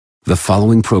The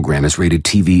following program is rated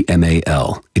TV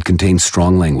MAL. It contains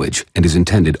strong language and is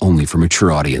intended only for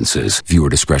mature audiences. Viewer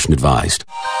discretion advised.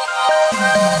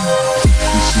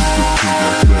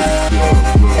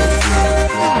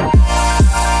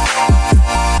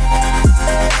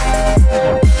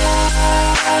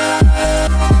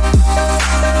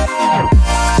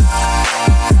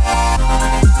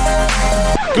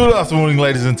 Good afternoon,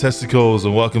 ladies and testicles,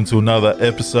 and welcome to another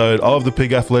episode of the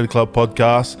Pig Athletic Club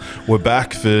podcast. We're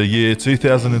back for year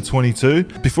 2022.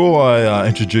 Before I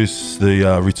introduce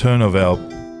the return of our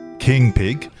king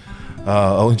pig,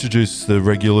 I'll introduce the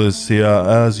regulars here.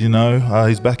 As you know,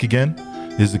 he's back again.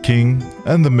 He's the king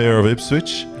and the mayor of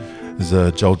Ipswich. Is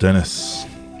Joel Dennis.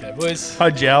 Hey boys. Hi,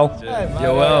 Joel. Hey, mate.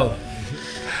 You're well.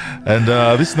 And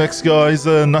this next guy is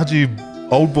a nudgy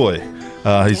old boy.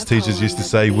 His teachers used to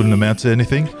say he wouldn't amount to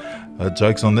anything.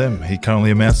 Joke's on them. He currently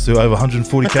amounts to over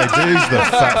 140 kgs, the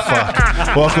fat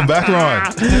fuck. Welcome back,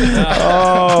 Ryan.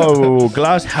 Oh,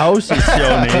 glass house is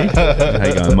Johnny. How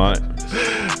you going, mate?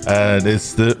 And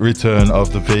it's the return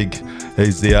of the pig.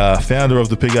 He's the founder of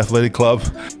the Pig Athletic Club.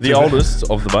 The oldest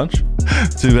of the bunch.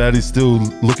 Too bad he's still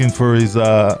looking for his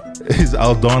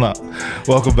Aldona.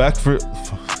 Welcome back for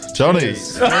Johnny.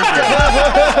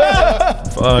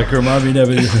 Fuck, remind me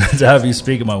never to have you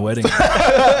speak at my wedding.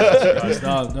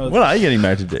 No, When are you getting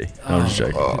married to D? No, I'm just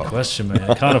joking. good question, man.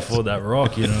 I can't afford that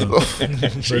rock, you know.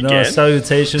 She But no, can.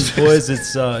 salutations, boys.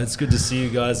 It's good to see you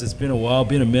guys. It's been a while,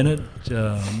 been a minute.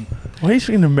 Why are you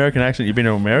speaking an American accent? You've been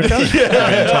to America?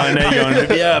 China,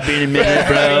 going, yeah, I've been in minute,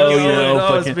 bro. You know,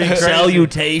 No, it's fucking been crazy.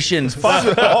 salutations.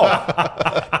 Fuck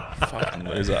off. Fucking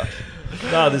loser.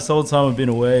 No, this whole time I've been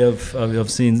away, I've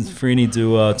seen Freeney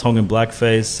do Tongan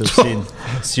blackface. I've seen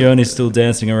Sione still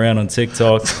dancing around on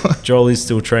TikTok. Jolie's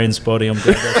still train spotting. I'm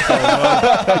glad that's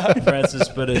going on, Francis.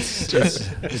 But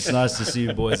it's nice to see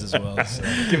you boys as well. So.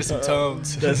 Give us some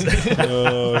tones.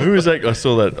 Who was that? I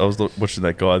saw that. I was watching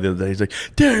that guy the other day. He's like,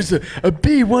 "There's a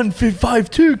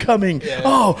B1552 coming. Yeah.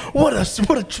 Oh, what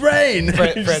a train!" He's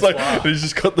just like, Francois. he's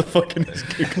just got the fucking.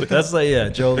 That's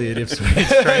like Jolie at Ipswich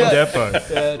train depot.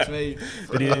 Yeah, it's me.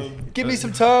 But Give me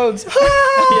some tones.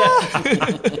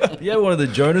 he had one of the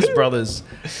Jonas Brothers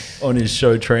on his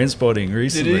show Trainspotting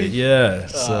recently. Did he? Yeah,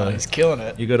 so He's killing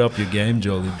it. you got up your game,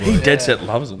 Jolie boy. He dead set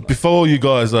loves him. Before you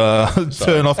guys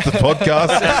turn off the podcast,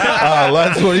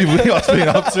 lads, what have you guys been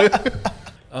up to?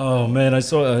 Oh man, I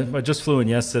just flew in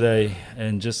yesterday,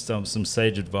 and just some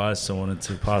sage advice I wanted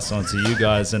to pass on to you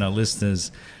guys and our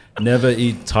listeners. Never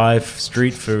eat Thai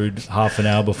street food half an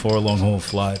hour before a long haul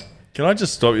flight. Can I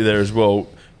just stop you there as well?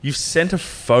 You've sent a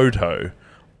photo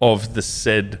of the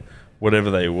said whatever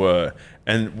they were,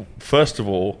 and first of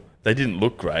all, they didn't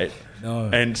look great. No.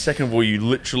 And second of all, you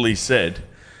literally said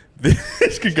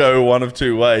this could go one of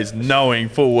two ways, knowing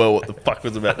full well what the fuck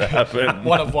was about to happen.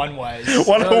 One ways.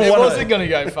 One of It one. wasn't going to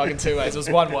go fucking two ways. It was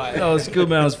one way. No, it was good,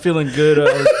 man. I was feeling good.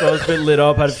 I was a bit lit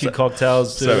up. Had a few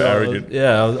cocktails. Too. So arrogant.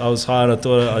 I was high, and I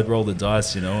thought I'd roll the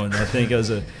dice, you know. And I think as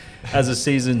a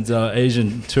seasoned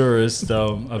Asian tourist,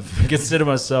 I've considered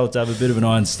myself to have a bit of an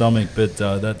iron stomach, but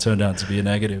that turned out to be a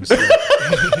negative. So.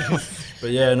 But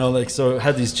yeah, no, so I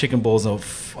had these chicken balls and they were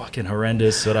fucking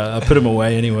horrendous, but I put them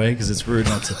away anyway because it's rude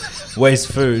not to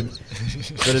waste food.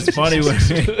 But it's funny when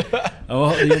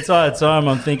the entire time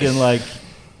I'm thinking like,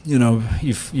 you know,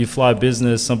 you fly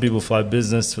business. Some people fly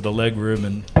business for the leg room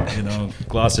and, you know, a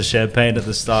glass of champagne at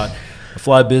the start. I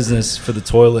fly business for the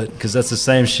toilet because that's the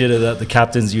same shit that the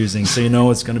captain's using. So you know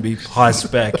it's going to be high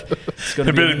spec. It's going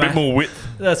to be A bit more width.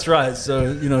 That's right. So,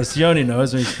 you know, Sione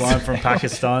knows when he's flying from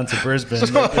Pakistan to Brisbane,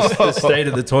 like, the state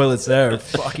of the toilets there are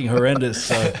fucking horrendous.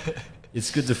 So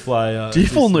it's good to fly. Do you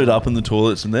full nude up in the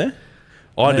toilets in there?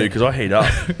 I do because I heat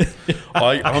up.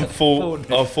 I'm full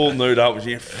nude up, which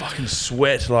you fucking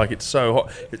sweat like it's so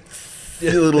hot. A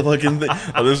little fucking thing.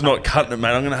 Oh, this is not cutting it, mate.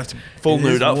 I'm gonna have to full It is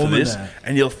nude up for warm in this, there.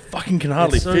 and you fucking can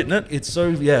hardly It's so- fit in it.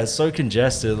 It's so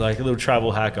congested. Like a little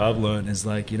travel hack I've learned is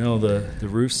like, you know, the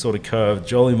roof's sort of curved.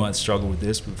 Jolie might struggle with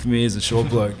this, but for me as a short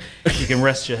bloke, you can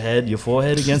rest your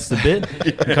forehead against the bit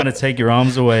and kind of take your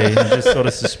arms away and just sort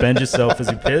of suspend yourself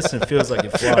as you piss, and it feels like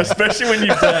you're flying. Especially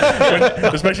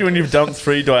when you've dumped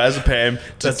 3 diazepam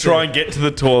to That's try it. and get to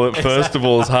the toilet. First of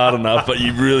all, is hard enough, but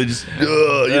you really just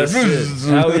That's it.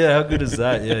 How good is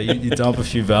that? Yeah, you dump a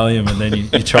few Valium and then you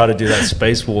try to do that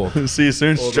spacewalk. See you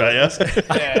soon, Australia.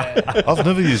 Yeah. I've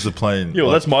never used a plane. Yeah,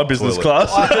 well, that's my business toilet.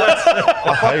 class.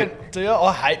 I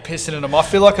hate pissing in them. I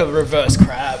feel like a reverse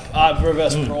crab.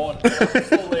 Reverse prawn.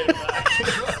 Full lean back.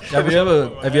 Have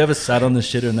you ever sat on the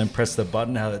shitter and then pressed the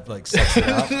button? How it like sucks it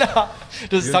out? No,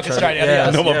 just suck it straight out. Yeah,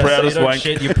 of you. Not my proudest so you don't wank.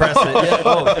 shit, you press it. Yeah,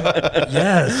 well,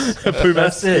 yes,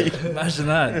 that's it. Imagine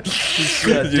that. Just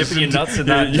dipping your nuts in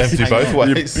that. Empty Hang both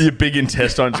on. ways. Your big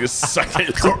intestine just sucked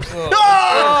it. Prolapse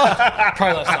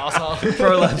arsehole.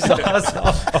 Prolapse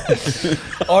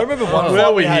arsehole. I remember one How flight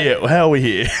are we we had. here? How are we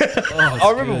here? I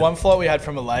remember one flight we had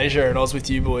from Malaysia, and I was with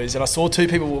you boys, and I saw two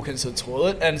people walk into the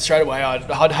toilet, and straight away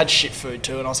I'd had shit food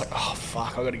too, and I was like, oh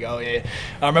fuck, I gotta go here.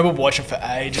 And I remember watching for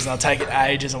ages, and I'd take it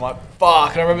ages. I'm like,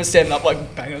 fuck. And I remember standing up,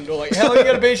 like banging on the door, like, how long you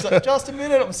gonna be? She's like, just a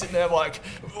minute. I'm sitting there like,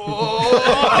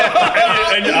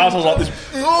 oh. And your arsehole's like this.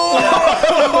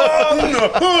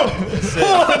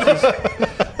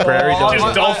 Prairie dog.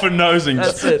 Just dolphin nosing.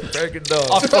 That's it. Broken dog.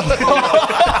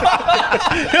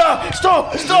 Yeah,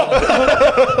 stop!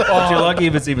 Oh, you're lucky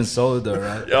if it's even solid though,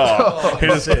 right? Oh, hit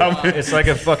us up. It's like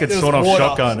a fucking was sawn-off water.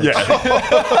 shotgun. Yeah.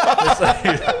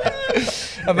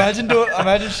 Imagine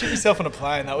shit yourself on a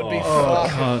plane. That would be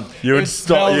fucking. Can't. You It would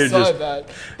stop. smell You so just. bad.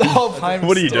 The whole plane.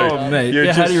 What do you do? Oh, mate. You're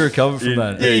Yeah, how do just- you recover from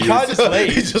that? Yeah, you can't just You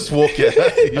leave. just walk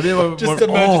out. Just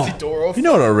emergency door off. You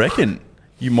know what I reckon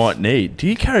you might need? Do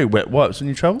you carry wet wipes when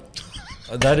you travel?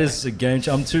 That is a game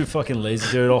changer. I'm too fucking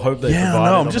lazy, dude. I hope they Yeah, provide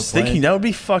no, it I'm on just the plane. thinking that would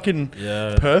be fucking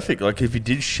Yeah. perfect. Like if you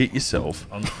did shit yourself,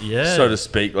 Yeah. so to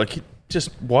speak, like you just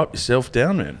wipe yourself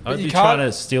down, man. I'd You be can't- trying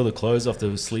to steal the clothes off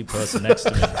the sleep person next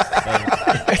to me.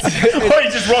 Oh,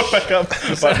 you just rock back up.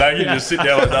 But no, you just sit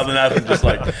down like nothing happened, just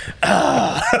like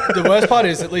The worst part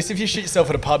is, at least if you shit yourself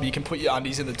at a pub, you can put your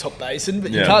undies in the top basin,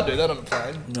 but you Yeah. can't do that on a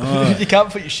plane. No. You can't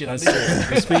put your shit under.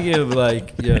 Speaking of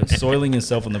like, soiling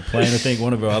yourself on the plane, I think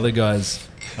one of our other guys,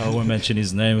 I won't mention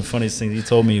his name, the funniest thing, he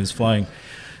told me he was flying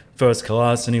first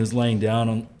class and he was laying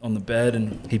down on the bed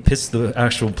and he pissed the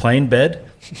actual plane bed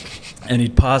and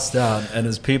he'd passed out, and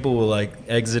as people were like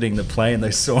exiting the plane,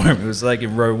 they saw him. It was like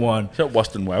in row one. is that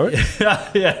Weston Warwick?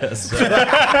 Yes. He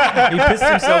pissed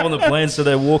himself on the plane, so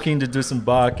they're walking to do some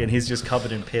bark and he's just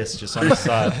covered in piss just on his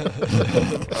side.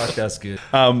 Fuck, that's good.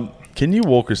 Can you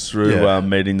walk us through Yeah.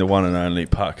 meeting the one and only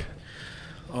Puck?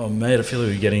 Oh, mate, I feel like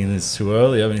we're getting this too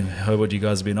early. I haven't even heard what you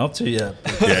guys have been up to yet.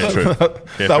 Yeah, true. Yeah,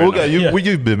 No, fair we'll go. enough.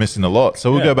 You've been missing a lot.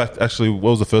 So we'll Yeah. go back. Actually,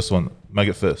 what was the first one?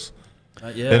 Maggot Fest.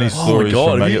 Yeah. Any Oh my stories god!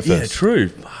 from Maggot Yeah, Fest? true.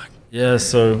 Yeah,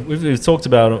 so we've talked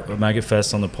about Maggot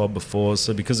Fest on the pod before.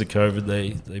 So because of COVID,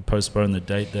 they postponed the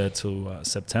date there till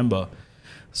September.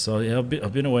 So yeah,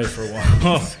 I've been away for a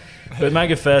while. But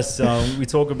Maggot Fest, we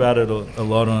talk about it a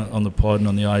lot on the pod and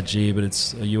on the IG. But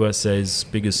it's USA's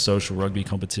biggest social rugby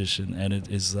competition, and it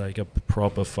is like a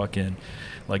proper fucking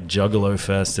like Juggalo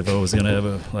Fest. If I was gonna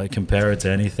ever like compare it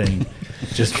to anything,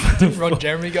 just Ron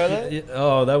Jeremy go there? Yeah,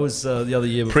 oh, that was the other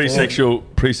year before.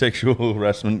 Pre-sexual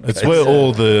harassment. It's where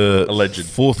all the Alleged.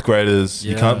 fourth graders,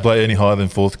 you Yeah. can't play any higher than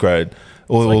fourth grade.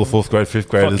 All like the fourth grade, fifth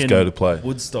graders Fucking go to play.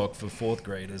 Woodstock for fourth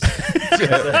graders.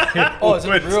 Oh, is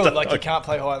it real? Like you can't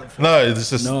play higher than 4? No,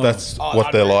 it's just No. that's Oh,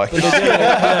 what they're like.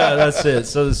 Yeah, that's it.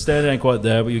 So the standard ain't quite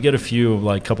there, but you get a few of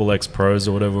like couple ex-pros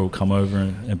or whatever will come over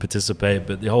and participate.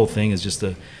 But the whole thing is just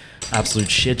a absolute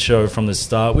shit show from the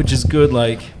start, which is good.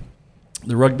 Like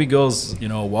the rugby girls,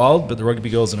 are wild, but the rugby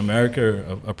girls in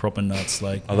America are proper nuts.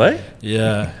 Like, Are they?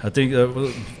 yeah, I think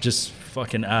just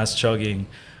fucking ass chugging.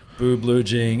 Boob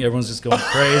blooging, everyone's just going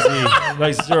crazy,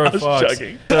 like zero fucks.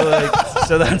 chugging.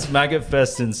 So that's Maggot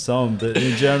Fest in some, but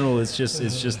in general, it's just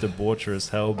debaucherous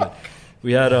hell. But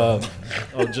we had I'll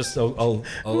We add haven't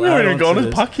even on gone to to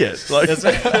this. Puck yet. Like,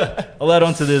 I'll add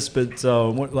on to this, but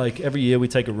like every year we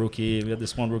take a rookie. We had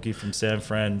this one rookie from San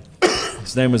Fran.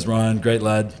 His name was Ryan, great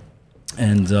lad.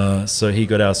 And so he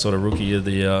got our sort of rookie of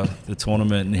the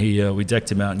tournament, and we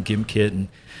decked him out in gimp kit and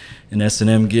in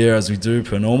S&M gear as we do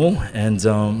per normal, and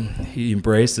he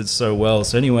embraced it so well.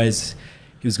 So anyways,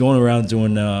 he was going around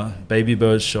doing baby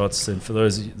bird shots, and for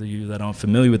those of you that aren't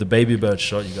familiar with the baby bird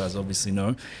shot, you guys obviously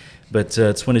know, but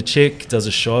it's when a chick does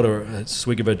a shot or a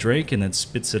swig of a drink and then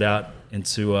spits it out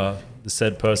into the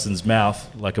said person's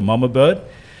mouth like a mama bird.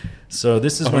 So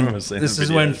this is when remember seeing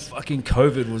the when videos. fucking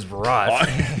COVID was rife.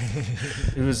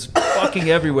 It was fucking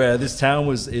everywhere. This town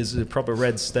is a proper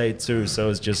red state too, so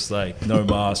it's just like no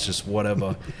mask, just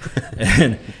whatever.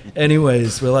 And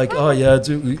anyways, we're like, oh yeah,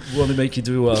 we want to make you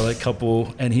do like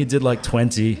couple, and he did like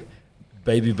 20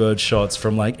 baby bird shots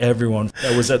from like everyone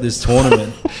that was at this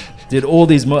tournament. Did all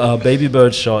these baby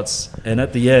bird shots, and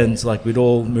at the end, like we'd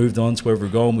all moved on to wherever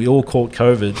we're going. We all caught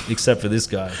COVID except for this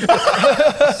guy.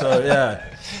 So yeah.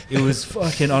 It was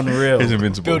fucking unreal. He's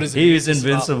invincible. Builders He is Smart.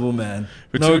 invincible, man.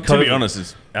 But No to be COVID. honest,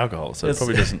 it's alcohol, so it It's-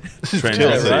 probably doesn't Kills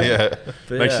translate. it, right? yeah.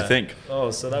 But Makes you think.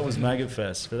 Oh, so that was Maggot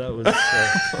Fest, but that was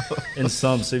in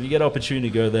some. So if you get opportunity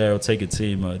to go there or take a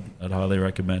team, I'd highly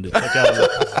recommend it. Check out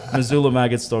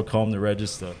MissoulaMaggots.com to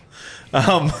register.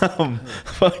 Fucking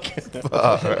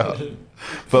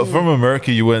But from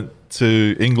America, you went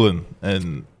to England,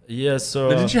 and Yeah, so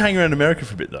Now, didn't you hang around America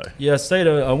for a bit though? yeah,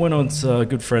 I went on to a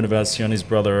good friend of ours, Sioni's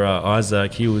brother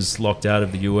Isaac. He was locked out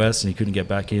of the US and he couldn't get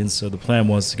back in, so the plan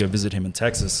was to go visit him in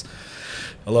Texas.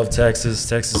 I love Texas.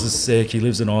 Texas is sick. He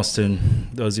lives in Austin.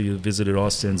 Those of you who visited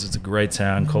Austin, it's a great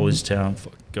town, college town,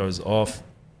 goes off.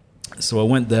 So I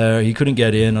went there. He couldn't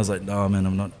get in. I was like, no, man,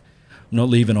 I'm not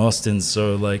leaving Austin.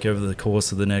 So like over the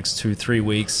course of the next 2-3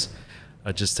 weeks,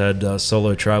 I just had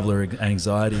solo traveler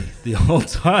anxiety the whole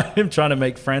time, trying to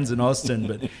make friends in Austin.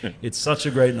 But it's such a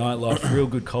great nightlife, real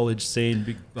good college scene,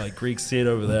 big like Greek scene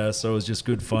over there. So it was just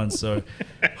good fun. So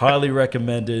highly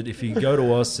recommended. If you go to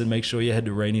Austin, make sure you head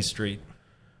to Rainy Street.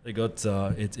 They got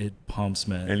it pumps,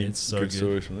 man. Any It's so good good.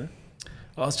 stories from there?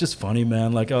 Oh, it's just funny,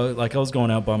 man. Like I was going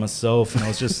out by myself, and I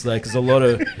was just like, there's a lot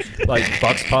of like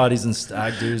bucks parties and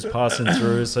stag do's passing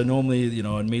through. So normally,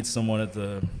 I'd meet someone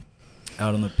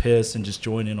out on the piss and just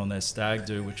join in on their stag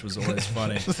do, which was always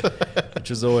funny. So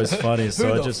Who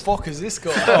I the just, fuck is this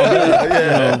guy?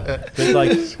 but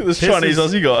like This Chinese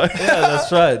Aussie guy. yeah,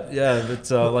 that's right. Yeah, but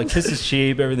like piss is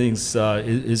cheap. Everything's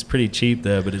is pretty cheap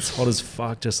there, but it's hot as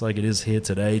fuck, just like it is here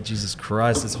today. Jesus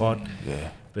Christ, it's hot. yeah.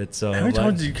 But How many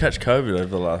times did you catch COVID over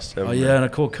the last? Oh yeah, and I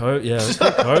caught COVID. Yeah,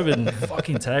 I caught COVID in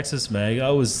fucking Texas, man. That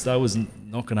was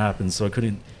not gonna happen. So I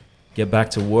couldn't get back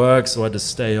to work. So I had to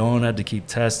stay on. I had to keep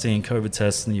testing. COVID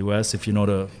tests in the US, if you're not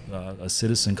a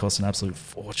citizen, cost an absolute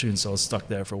fortune. So I was stuck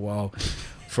there for a while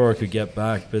before I could get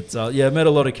back. But yeah, I met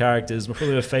a lot of characters.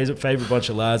 Probably my favorite bunch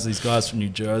of lads. These guys from New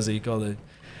Jersey. God, the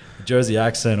Jersey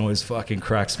accent always fucking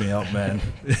cracks me up, man.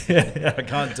 I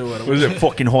can't do it. What is it?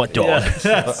 Fucking hot dog. Yeah,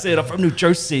 that's it. I'm from New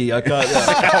Jersey. I can't.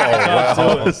 I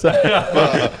can't do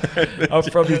it. I'm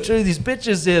from New Jersey. These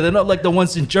bitches here, they're not like the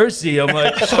ones in Jersey. I'm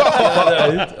like,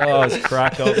 oh, it's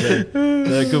crack up, man.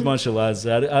 They're a good bunch of lads.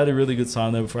 I had a really good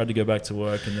time there before I had to go back to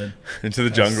work, and then Into the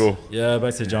jungle. yeah,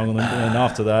 back to the jungle, and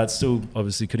after that, still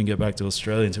obviously couldn't get back to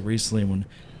Australia until recently when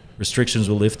restrictions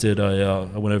were lifted. I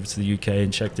went over to the UK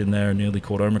and checked in there and nearly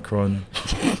caught Omicron.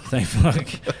 Thank fuck.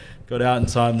 Got out in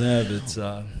time there,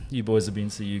 but you boys have been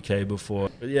to the UK before.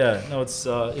 But yeah, no, it's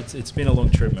been a long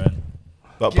trip, man.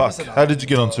 But Give Puck, us an how did you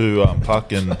get onto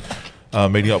Puck and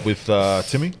meeting up with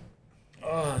Timmy?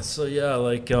 So yeah,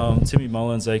 like Timmy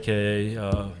Mullins, aka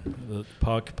the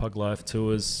Puck Life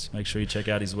Tours. Make sure you check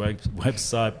out his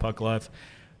website, Puck Life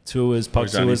Tours,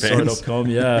 pucktours.com.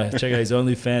 Yeah, check out his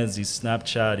OnlyFans, his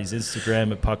Snapchat, his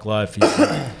Instagram at Puck Life. He's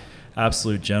an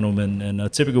absolute gentleman and a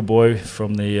typical boy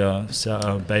from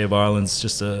the Bay of Islands.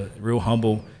 Just a real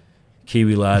humble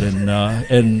Kiwi lad.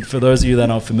 And for those of you that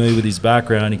aren't familiar with his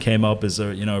background, he came up as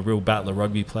a real battler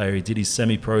rugby player. He did his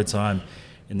semi-pro time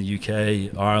in the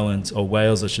UK, Ireland, or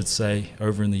Wales, I should say,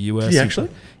 over in the US. Did he actually?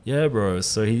 Yeah, bro.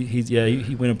 So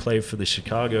he went and played for the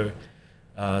Chicago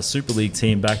Super League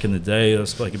team back in the day. I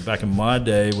was like back in my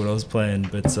day when I was playing.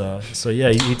 But so yeah,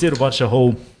 he did a bunch of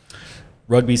whole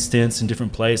rugby stints in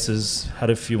different places. Had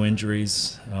a few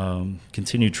injuries.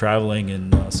 Continued traveling,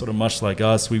 and sort of much like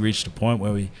us, we reached a point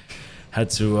where we had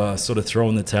to sort of throw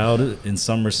in the towel in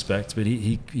some respect. But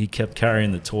he kept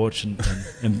carrying the torch and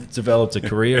developed a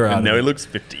career out And now of he it. looks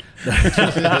 50.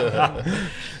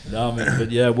 No, man,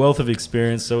 but yeah, wealth of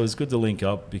experience. So it was good to link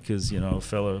up because, a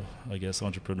fellow, I guess,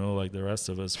 entrepreneur like the rest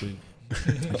of us, we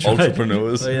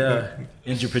Entrepreneurs. Oh, yeah,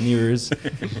 entrepreneurs.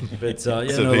 But So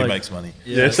he makes money.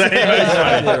 Yeah, Yes, he makes money.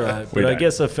 yeah, right. We But I don't.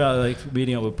 guess I found like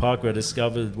meeting up with Parker, I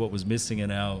discovered what was missing in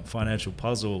our financial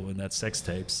puzzle, and that's sex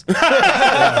tapes. I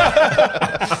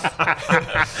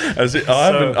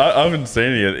haven't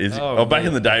seen it yet. Back man.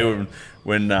 in the day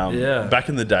when Yeah. back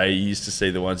in the day, you used to see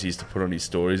the ones he used to put on his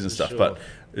stories and stuff. sure. But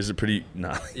is it pretty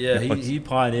gnarly? Yeah, he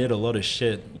pioneered a lot of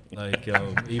shit. Like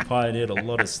he pioneered a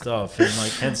lot of stuff, and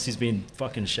like hence he's been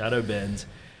fucking shadow banned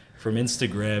from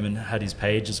Instagram and had his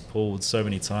pages pulled so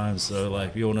many times. So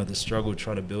like we all know the struggle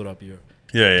trying to build up your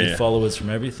Yeah. followers from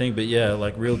everything. But yeah,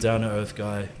 like real down to earth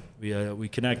guy. We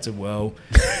connected well.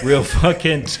 Real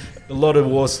fucking a lot of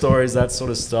war stories, that sort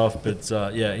of stuff. But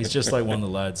yeah, he's just like one of the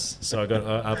lads. So I got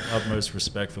utmost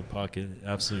respect for Puck, an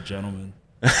absolute gentleman.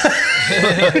 He has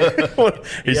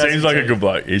seems like a integrity. good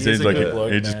bloke. He He's seems a like good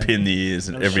bloke, he just man. pin the ears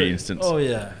in I'm every sure- instance. Oh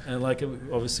yeah, and like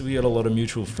obviously we had a lot of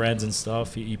mutual friends and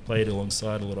stuff. He played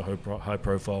alongside a lot of high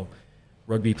profile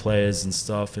rugby players and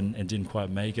stuff, and didn't quite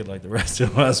make it like the rest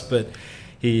of us. But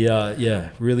he,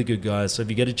 really good guy. So if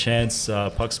you get a chance,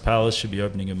 Puck's Palace should be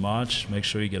opening in March. Make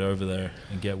sure you get over there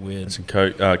and get weird. It's in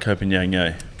Copenhagen,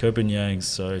 eh? Copenhagen.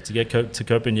 So to get to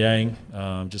Copenhagen,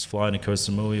 just fly into Koh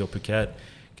Samui or Phuket,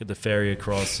 get the ferry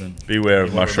across, and beware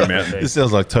of Mushroom Mountain. This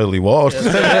sounds like Totally Wild.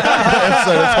 Episode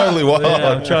of Totally Wild. Yeah,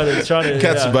 I'm trying to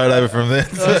Catch the boat over from there.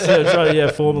 trying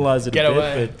to formalize it Get a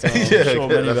away. bit. But I'm sure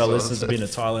many of our listeners have been to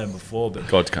Thailand before. But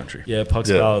God's country. yeah, Puck's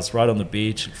Palace, right on the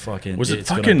beach. Fucking Was it it's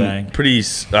gonna fucking bang. pretty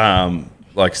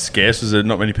like scarce? Was there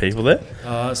not many people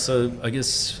there? So I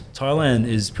guess Thailand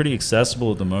is pretty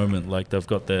accessible at the moment. Like they've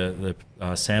got the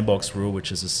sandbox rule,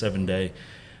 which is a 7-day.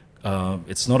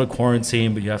 It's not a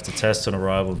quarantine, but you have to test on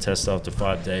arrival and test after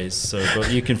 5 days. So,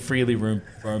 but you can freely roam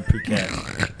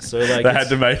Phuket. So like They had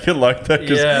to make it like that.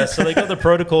 'Cause yeah, so they got the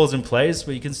protocols in place,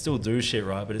 but you can still do shit,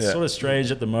 right? But it's sort of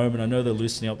strange at the moment. I know they're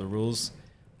loosening up the rules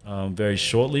very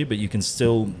shortly, but you can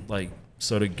still like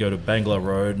sort of go to Bangla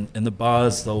Road, and the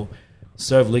bars, they'll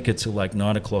serve liquor till like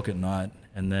 9 o'clock at night,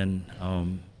 and then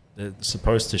they're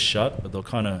supposed to shut, but they'll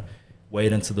kind of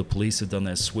wait until the police have done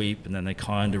their sweep, and then they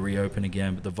kind of reopen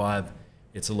again. But the vibe,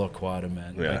 it's a lot quieter,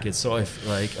 man. Yeah. Like it's so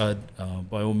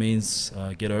by all means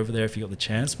get over there if you got the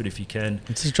chance. But if you can,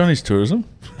 This is Johnny's Tourism.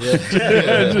 yeah,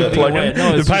 Plug Wait, in.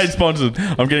 no, The it's paid just- sponsored.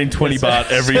 I'm getting 20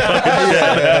 baht every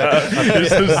fucking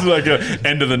This is like a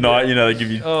end of the night. You know, they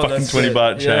give you Oh, fucking that's 20 it.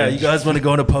 baht change. Yeah, you guys want to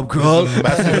go on a pub crawl?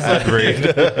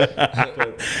 Agreed.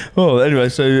 Well, anyway,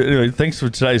 thanks for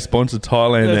today's sponsor,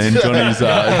 Thailand, and Johnny's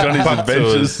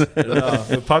adventures.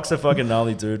 The Puck's a fucking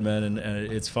gnarly dude, man, and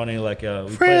it's funny. Like we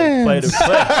played famous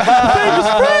friends.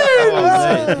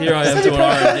 Here I am doing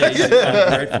R&D.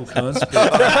 Grateful cunts.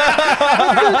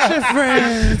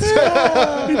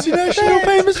 International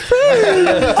famous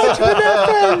friends.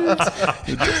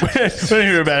 When you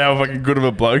hear about how fucking good of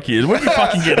a bloke he is, what do you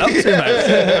fucking get up to, mate?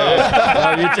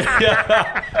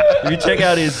 If you check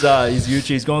out his YouTube,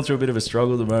 he's going through a bit of a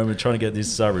struggle at the moment, trying to get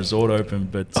this resort open,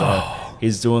 but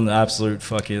he's doing the absolute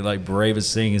fucking like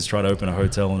bravest thing is trying to open a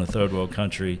hotel in a third world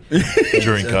country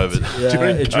During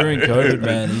COVID. during COVID,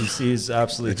 man. He's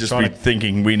absolutely Just trying be to.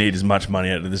 thinking we need as much money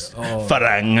out of this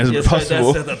farang as Yes,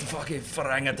 possible. that's the fucking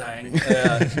orangutan.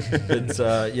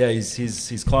 But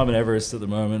he's climbing Everest at the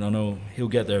moment. I know he'll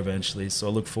get there eventually, so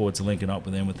I look forward to linking up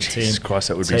with him with the team. Jesus Christ,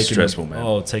 that would be Taking stressful, the, man.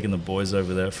 Oh, taking the boys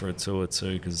over there for a tour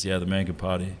too, because the man can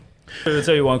party. I'll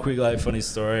tell you one quick funny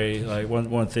story. Like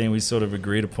one thing we sort of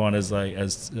agreed upon as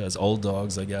old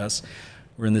dogs, I guess.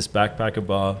 We're in this backpacker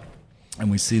bar,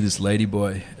 and we see this lady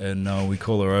boy, and we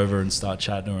call her over and start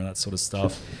chatting to her and that sort of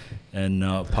stuff. And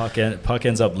Puck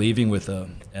ends up leaving with her,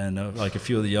 and like a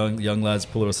few of the young lads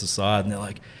pull us aside, and they're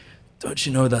like, "Don't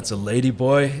you know that's a lady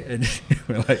boy?" And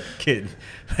we're like, "Kid,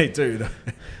 hey dude,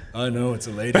 I know it's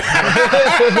a lady, but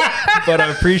I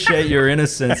appreciate your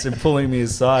innocence in pulling me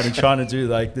aside and trying to do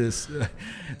like this,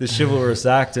 the chivalrous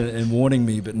act and warning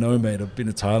me. But no, mate, I've been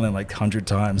to Thailand like 100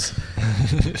 times.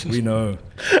 We know."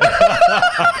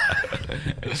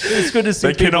 It's good to see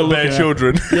They cannot bear looking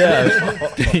children. Yeah,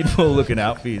 people looking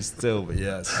out for you still, but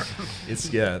yes,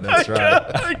 that's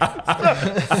right.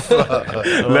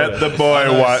 Let the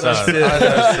boy watch. Let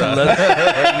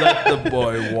the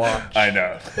boy watch. I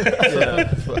know.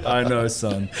 Yeah, I know,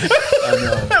 son. I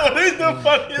know. What is the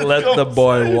funniest Let the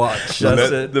boy watch.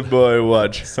 That's Let it. the boy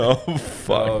watch. Oh, Oh,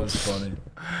 fuck. it was funny.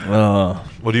 Oh,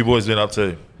 What have you boys been up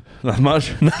to? not much.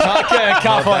 Can't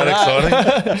find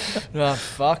That that. exciting? No,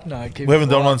 fuck no. Keep We haven't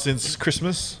it done quiet. one since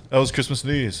Christmas. That was Christmas,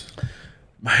 New Year's.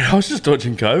 Mate, I was just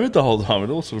dodging COVID the whole time. It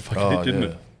all sort of fucking hit, didn't yeah.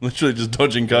 it? Literally just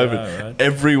dodging COVID. Yeah, right.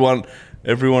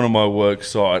 Everyone on my work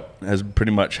site has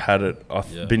pretty much had it.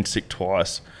 I've Yeah. been sick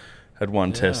twice. Had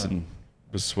one test and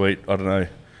it was sweet. I don't know.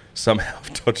 Somehow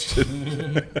I've dodged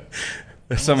it.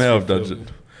 Somehow I've dodged it.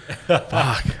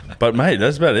 Fuck. But mate,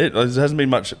 that's about it. There hasn't been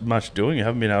much doing. I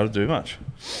haven't been able to do much.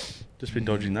 Just been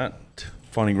dodging that.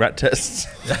 Finding rat tests.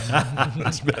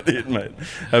 That's about it, mate.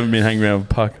 Haven't been hanging around with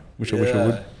Puck, which I wish I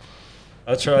would.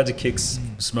 I tried to kick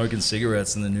smoking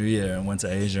cigarettes in the new year and went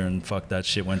to Asia and fuck that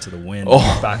shit went to the wind.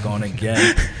 Oh. Back on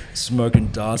again. Smoking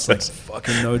dust like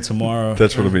fucking no tomorrow.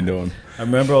 That's what I've been doing. I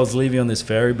remember I was leaving on this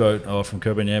ferry boat from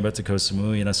Copenhagen back to Koh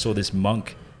Samui, and I saw this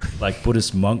monk, like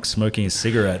Buddhist monk, smoking a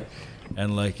cigarette.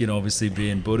 And like, you know, obviously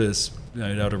being Buddhist, you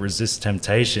know to resist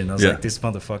temptation. I was Yeah. like, this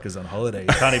motherfucker's on holiday. He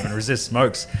can't even resist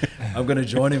smokes. I'm going to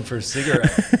join him for a cigarette.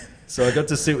 So I got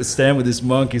to stand with this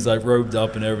monk. He's like robed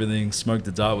up and everything, smoked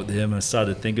a dart with him. And I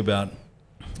started to think about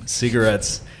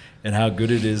cigarettes and how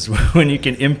good it is when you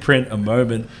can imprint a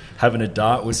moment having a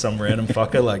dart with some random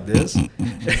fucker like this. What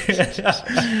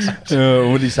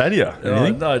did he say to you?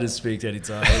 No, I didn't speak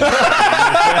anytime.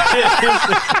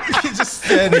 He's just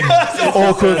standing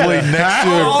awkwardly next to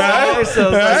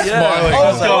him.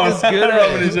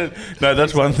 Smiling. No,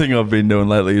 that's one thing I've been doing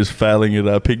lately is failing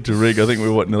at pig to rig. I think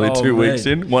we're nearly 2 weeks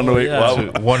in. 1 week. Yeah. Well,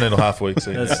 1.5 weeks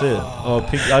in. That's it.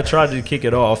 I tried to kick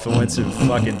it off and went to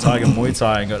fucking Tiger Muay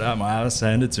Thai and got out my ass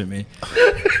handed to me.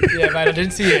 Yeah, mate, I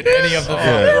didn't see any of the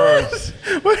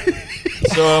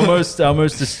So our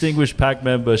most distinguished pack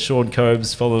member, Sean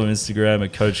Cobes, follow him on Instagram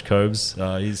at Coach Cobes.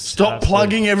 He's stop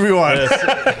plugging everyone.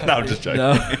 No, I'm just joking.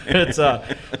 No, it's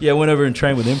went over and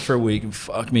trained with him for a week and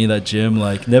fuck me, that gym,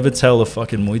 like never tell a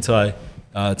fucking Muay Thai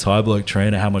Thai bloke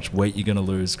trainer how much weight you're gonna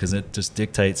lose, because it just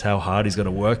dictates how hard he's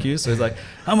gonna work you. So he's like,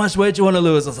 how much weight do you want to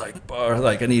lose? I was like, bro,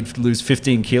 like I need to lose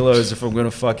 15 kilos if I'm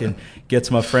gonna fucking get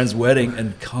to my friend's wedding,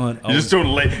 and can't. You're just doing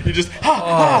late. You just dude,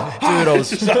 I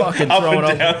was fucking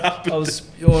throwing up. I was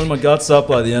spewing my guts up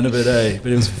by the end of it,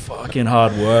 but it was fucking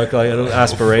hard work. Like I had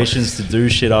aspirations to do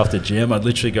shit after gym. I'd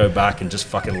literally go back and just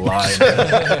fucking lie in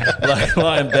bed.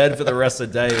 lie in bed for the rest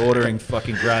of the day ordering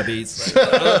fucking grab eats.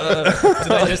 Like, Do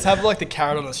they just have like the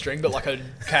carrot on a string, but like a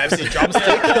KFC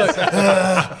drumstick?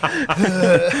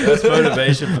 That's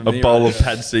motivation for me. a bowl of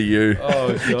Pad CU.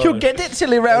 Oh, God. You'll get it,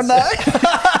 silly round eye.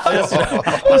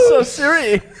 You're so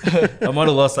silly. I might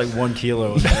have lost like 1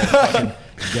 kilo and then fucking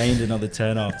gained another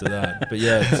 10 after that. But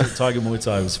yeah, Tiger Muay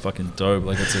Thai was fucking dope.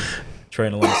 Like it's a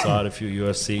train alongside a few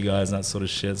UFC guys and that sort of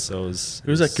shit. So it was.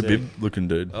 Who's that sick. Khabib looking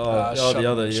dude? Oh, the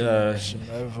other, yeah.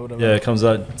 Shimov, Yeah, it comes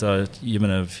out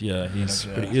Yumanov. Yeah,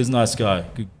 he's a nice guy.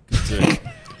 Good dude.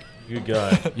 Good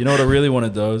guy. You know what I really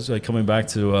wanted though? Was, like, coming back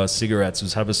to cigarettes,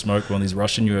 was have a smoke with one of these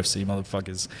Russian UFC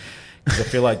motherfuckers. Because I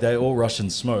feel like they all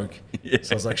Russians smoke. Yeah.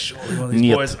 So I was like, surely one of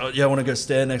these boys, I want to go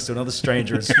stand next to another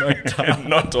stranger and smoke.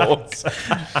 Not all.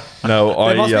 No,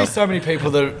 There must be so many people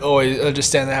that always are just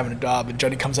standing there having a dab, and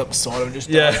Johnny comes up beside him and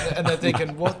just does it, and they're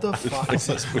thinking, what the fuck is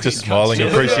this? We're just smiling,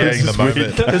 appreciating the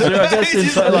moment. I guess in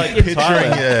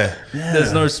Thailand,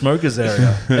 there's no smokers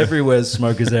area. Everywhere's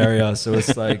smokers area, so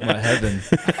it's like my heaven.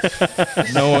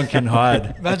 No one can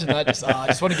hide. Imagine that, just I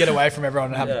just want to get away from everyone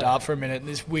and have a dab for a minute, and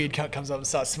this weird cunt comes up and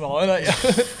starts smiling at you.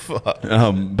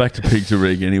 Back to Pig to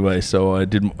Rig anyway. So I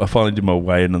finally did my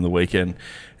weigh-in on the weekend,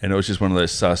 and it was just one of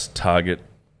those sus target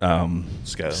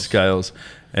scales,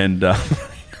 and I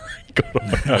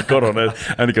got on it,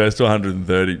 and it goes to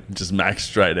 130, just max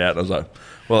straight out. And I was like,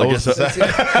 well, I guess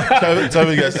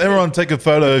Toby goes, everyone take a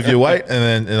photo of your weight,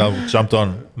 and then I jumped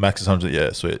on max is 100.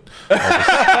 Yeah, sweet.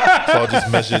 I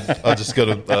just measured. I just got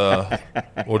a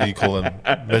what do you call them?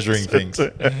 Measuring things.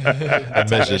 I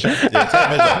measured.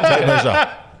 Yeah, take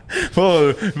measure. well,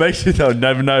 it makes you they'll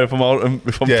never know if I'm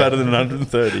fatter than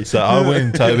 130. So I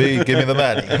win, Toby. Give me the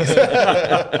money.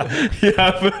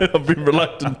 Yeah, I've been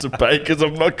reluctant to pay because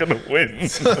I'm not going to win.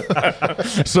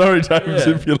 Sorry, James,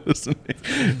 if you're listening.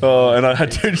 Oh, and I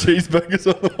had 2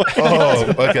 cheeseburgers on the way. Oh,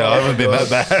 okay. I haven't been that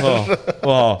bad.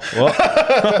 What?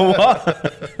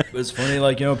 But it's funny,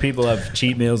 like, you know, people have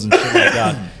cheat meals and shit like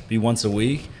that be once a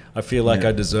week. I feel like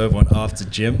I deserve one after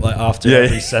gym, like after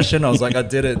every session. I was like, I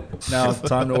did it. Now it's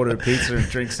time to order a pizza and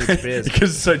drink 6 beers.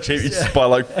 Because it's so cheap, you just buy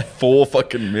like 4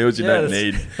 fucking meals you don't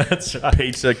need. That's right.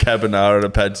 Pizza, carbonara, and a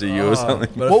pad CU or something.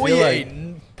 But I What were feel you like- eating?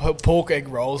 Pork egg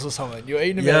rolls or something? You were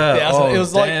eating Yeah, about 1,000. It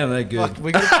was like, damn, they're good. fuck,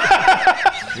 we got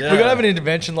to have an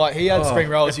intervention. Like he had spring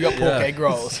rolls, you got pork egg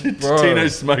rolls. Bro. Tino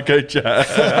Smoko chat.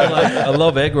 I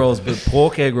love egg rolls, but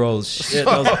pork egg rolls, shit,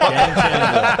 that was a game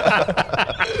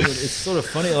changer. Dude, it's sort of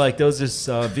funny. Like there was this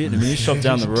Vietnamese shop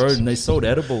down the road, and they sold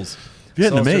edibles.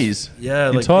 Vietnamese? In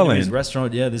Thailand? Vietnamese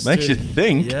restaurant. Yeah, this Makes dude, you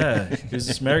think. Yeah, he was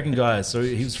this American guy. So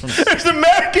he was from It's an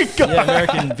American guy. yeah,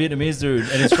 American Vietnamese dude,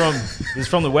 and he's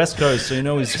from the West Coast. So he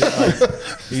knows West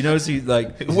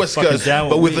fucking Coast, down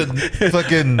but with weed. a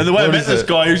fucking. And the way I what met is this it?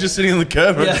 guy, he was just sitting on the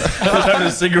curb and Yeah. I was having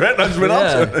a cigarette and I just went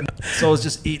up to him. So I was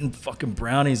just eating fucking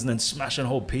brownies and then smashing a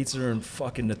whole pizza and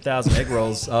fucking 1,000 egg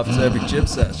rolls after every gym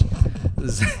session. It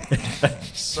was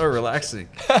so relaxing.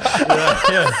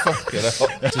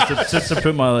 Just to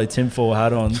put my tinfoil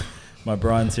hat on, my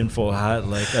Brian tinfoil hat.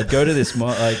 Like I'd go to this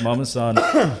mama san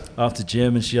after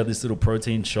gym, and she had this little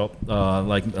protein shop,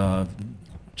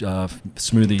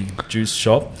 smoothie juice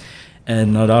shop,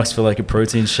 and I'd ask for like a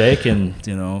protein shake and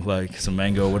like some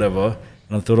mango or whatever.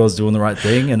 And I thought I was doing the right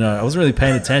thing, and I wasn't really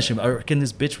paying attention. I reckon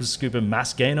this bitch was scooping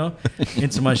mass gainer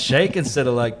into my shake instead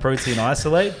of like protein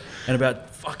isolate. And about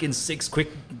fucking 6 quick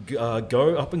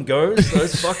go up and goes,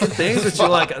 those fucking things, which are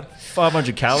like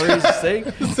 500 calories a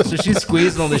thing. So she's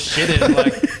squeezing all this shit in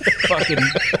like fucking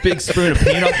big spoon of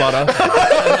peanut butter.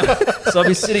 So I'll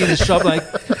be sitting in the shop like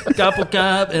gobble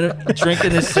gob and drinking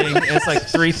this thing, and it's like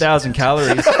 3,000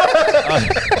 calories.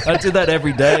 I did that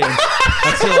every day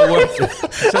until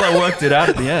I worked it out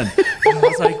at the end. And I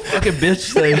was like, fucking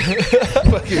bitch, they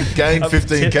Fucking gained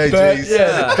 15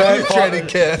 kgs. Burnt Training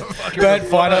camp. Burnt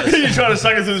final. You're trying to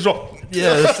suck it through the straw.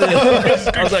 yeah, that's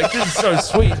it. I was like, this is so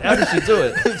sweet. How did she do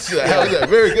it? How is that?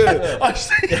 Very good.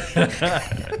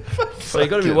 So you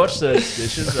got to be watch those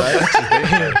dishes,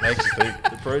 right? Makes you think.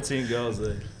 The protein goes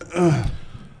there.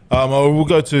 We'll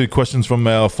go to questions from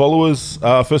our followers.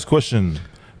 First question.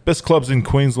 Best clubs in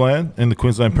Queensland, in the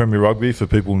Queensland Premier Rugby for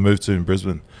people who move to in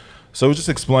Brisbane. So we'll just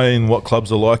explain what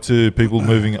clubs are like to people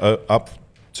moving up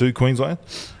to Queensland.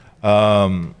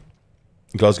 You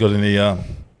guys got any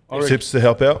tips to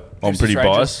help out? I'm pretty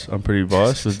biased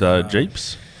with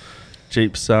Jeeps.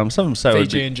 Some of them say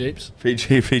Fiji and Jeeps.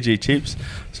 Fiji Jeeps.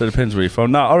 So it depends where you're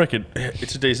from. No, I reckon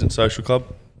it's a decent social club.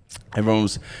 Everyone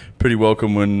was pretty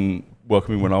welcoming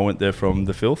when I went there from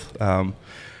the filth.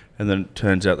 And then it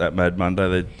turns out that Mad Monday,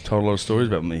 they told a lot of stories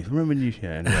about me. Remember you? Yeah,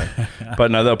 anyway. But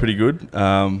no, they were pretty good.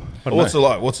 What's it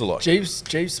like? Jeeps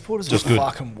supporters Just are good.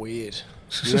 fucking weird.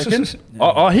 You reckon?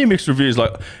 I hear mixed reviews.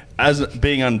 Like, as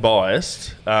being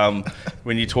unbiased,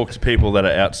 when you talk to people that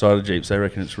are outside of Jeeps, they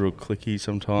reckon it's real cliquey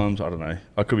sometimes. I don't know.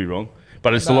 I could be wrong.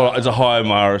 But it's it's a high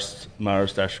Marist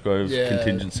Ashgrove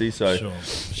contingency, so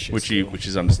which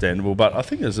is understandable. But I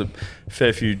think there's a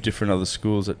fair few different other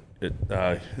schools that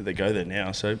go there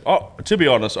now. So to be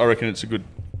honest, I reckon it's a good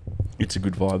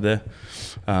vibe there.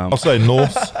 I'll say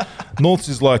Norths. Norths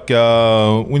is like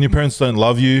when your parents don't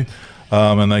love you.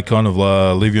 And they kind of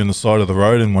leave you on the side of the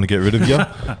road and want to get rid of you.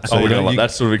 So we're going to let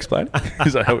that sort of explain.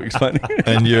 Is that how we're explaining?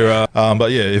 And you're, but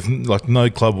yeah, if like no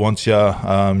club wants you,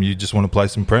 you just want to play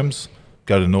some prems,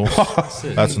 go to North.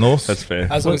 That's North. That's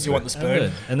fair. As long as you want the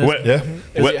spoon. And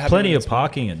there's plenty of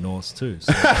parking at Norths too.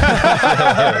 So.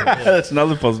 That's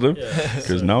another positive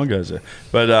because no one goes there.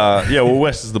 But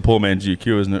West is the poor man's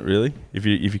UQ, isn't it? Really, if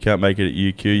you can't make it at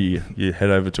UQ, you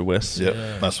head over to West.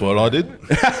 Yep, that's what I did.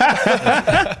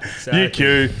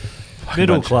 UQ,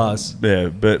 middle class. Yeah,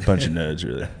 bunch of nerds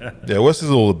really. Yeah, West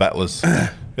is all the battlers.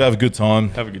 We have a good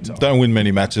time. Don't win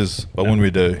many matches, but when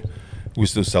we do, we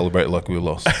still celebrate like we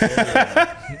lost.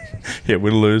 Yeah,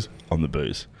 win or lose on the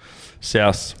booze.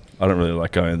 South, I don't really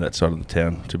like going that side of the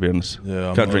town, to be honest.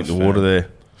 Yeah, can't drink the water there.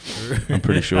 I'm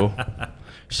pretty sure.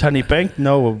 Sunnybank,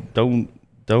 no, don't.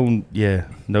 Yeah,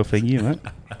 no thank you, mate.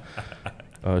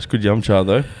 It's good yum cha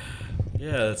though.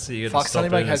 Yeah, let's see. You got Fuck, to stop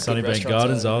Sunnybank in has good Sunnybank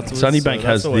Gardens afterwards. Sunnybank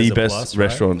has that's always the a best plus, right?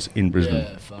 restaurants in Brisbane.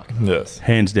 Yeah, fuck. Yes.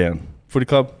 Hands down. Footy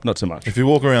club, not so much. If you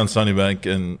walk around Sunnybank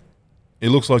and it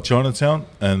looks like Chinatown,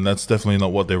 and that's definitely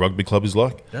not what their rugby club is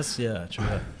like. That's true.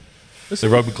 Their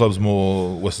rugby club's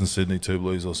more Western Sydney Two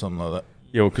Blues or something like that.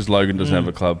 Yeah, because Logan doesn't have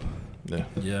a club. Yeah,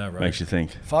 right. Makes you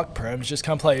think. Fuck Prems, just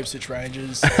come play Ipswich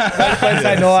Rangers.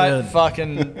 Wednesday night,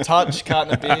 fucking touch,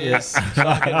 carton of beers.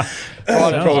 Fucking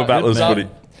Friday Proper night, battlers footy.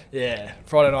 Yeah,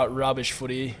 Friday night rubbish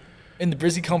footy. In the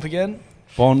Brizzy comp again.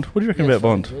 Bond. What do you reckon about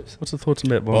Bond? fucking trips. What's the thoughts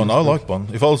about Bond? Bond, I like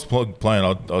Bond. If I was playing,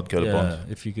 I'd go to Bond.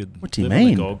 If you could. What do you live on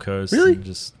mean? the Gold Coast. Really? and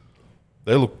Just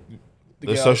Their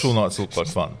girls. social nights look like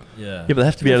fun. yeah. Yeah, but they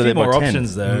have to be A out of few there by more 10.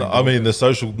 options there. No, I mean, the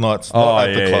social nights not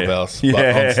at the clubhouse, but on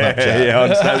Snapchat. Yeah, on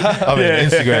Snapchat. I mean,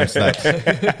 Instagram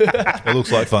snaps. It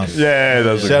looks like fun. Yeah, it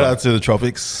does. Shout out to the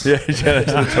Tropics. Yeah, shout out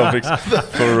to the Tropics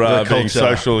for being culture.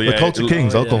 social. The Yeah, Culture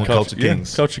Kings. I'll call them Culture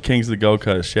Kings. Culture Kings of the Gold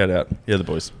Coast. Shout out. Yeah, the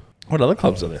boys. What other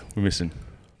clubs are there we're missing?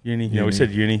 Uni. Yeah, we said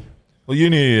uni. Well,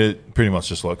 uni pretty much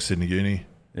just like Sydney Uni.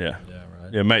 Yeah. Yeah,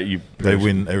 right. Yeah, mate, They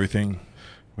win everything.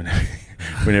 win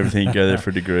everything, you go there for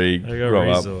a degree, They got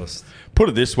grow up. resourced. Put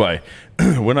it this way,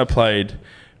 when I played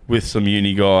with some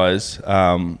uni guys,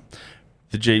 the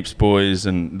Jeeps boys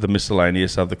and the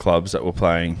miscellaneous other clubs that were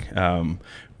playing,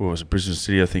 what was it, Brisbane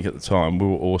City, I think at the time, we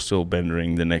were all still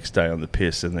bendering the next day on the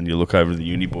piss, and then you look over the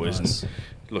uni boys and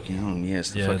looking, oh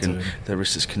yes, the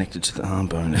wrist is connected to the arm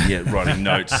bone, and writing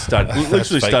notes,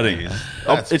 literally studying. news.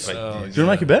 Oh, That's it's, fake do news. you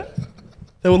want to make a bet?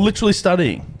 They were literally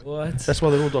studying. What? That's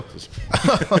why they're all doctors.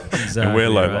 Exactly, And we're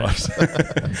low right. lives.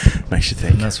 Makes you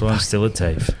think. And that's why I'm still at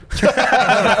TAFE.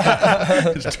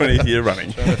 It's 20th year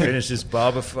running. Trying to finish this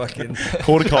barber fucking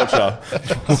Horticulture.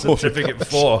 certificate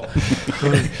 4.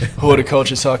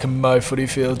 Horticulture so I can mow footy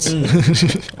fields.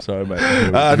 Sorry,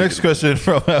 mate. Next question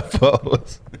from our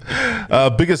followers.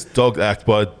 Biggest dog act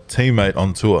by a teammate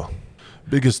on tour.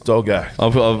 Biggest dog act.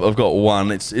 I've got one.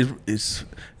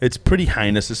 It's pretty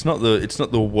heinous. It's not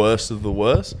the worst of the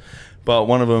worst, but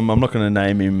one of them, I'm not going to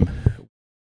name him,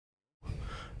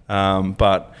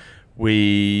 but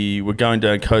we were going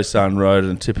down Kosan Road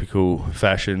in typical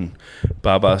fashion,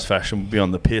 Barbars fashion, we'd be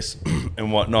on the piss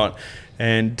and whatnot,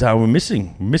 and we're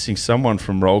missing someone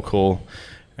from roll call,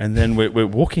 and then we're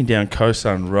walking down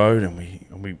Kosan Road, and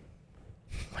we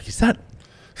like, is that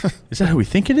who we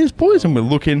think it is, boys? And we're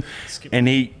looking, and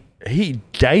he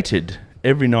dated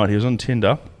every night. He was on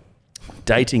Tinder,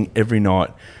 dating every night,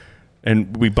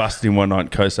 and we busted him one night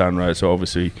at Kosan Road. So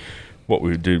obviously, what we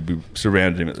would do, we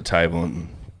surrounded him at the table and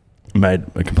made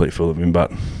a complete fool of him.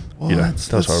 But that's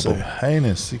horrible. so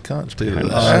heinous. You can't do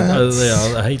that.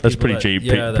 I hate That's people pretty cheap,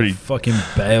 Yeah, pretty- that fucking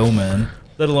bail, man.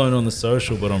 Let alone on the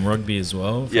social, but on rugby as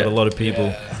well. I've had a lot of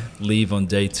people leave on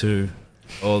day 2.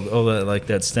 All that, like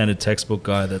that standard textbook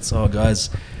guy that's, oh, guys,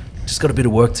 just got a bit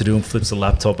of work to do, and flips the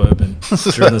laptop open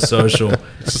during the social.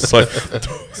 It's like,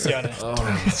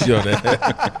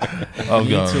 I'm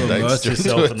You need to immerse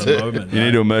yourself in the moment. you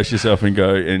need to immerse yourself and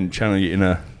go and channel your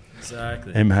inner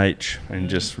Exactly. MH and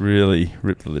just really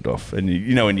rip the lid off. And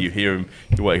you know when you hear him,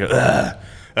 you wake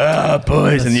up,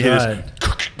 boys, and you hear this.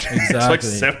 Exactly. It's like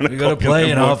 7 We got to o'clock play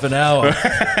in the half an hour.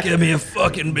 Give me a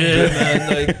fucking beer,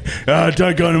 man. Like,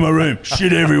 Don't go into my room.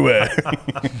 Shit everywhere.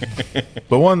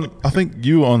 But I think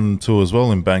you on tour as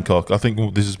well in Bangkok. I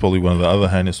think this is probably one of the other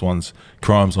heinous ones,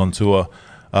 crimes on tour.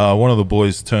 One of the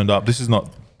boys turned up. This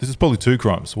is probably 2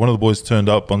 crimes. One of the boys turned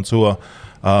up on tour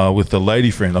with a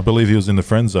lady friend. I believe he was in the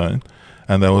friend zone,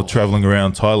 and they were traveling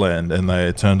around Thailand, and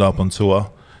they turned up on tour.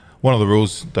 One of the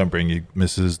rules, don't bring your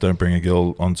missus, don't bring a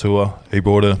girl on tour. He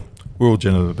brought her. We're all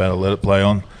generally about to let it play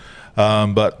on.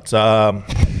 But I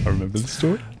remember the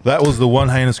story. that was the one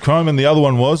heinous crime, and the other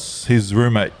one was his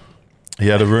roommate. He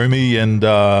had a roomie,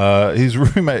 and his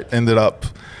roommate ended up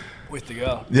With the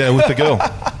girl. with the girl.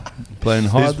 Playing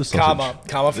hide the sausage.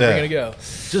 Karma for Yeah. bringing a girl.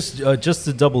 just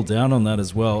to double down on that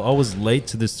as well, I was late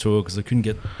to this tour because I couldn't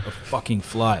get a fucking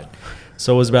flight.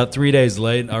 So it was about 3 days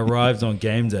late. I arrived on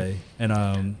game day, and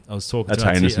I was talking That's to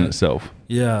our heinous team. in itself.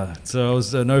 Yeah, so it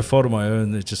was no fault of my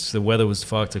own. It just the weather was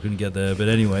fucked. I couldn't get there. But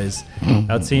anyways,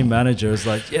 our team manager was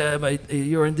like, "Yeah, mate,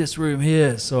 you're in this room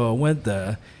here." So I went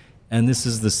there, and this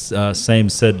is the same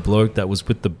said bloke that was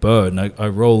with the bird. And I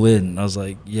roll in, and I was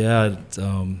like, "Yeah,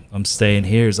 I'm staying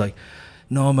here." He's like,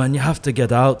 "No, man, you have to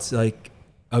get out. Like,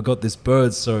 I got this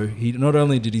bird." So he not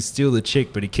only did he steal the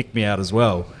chick, but he kicked me out as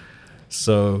well.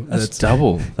 So That's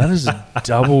double. That is a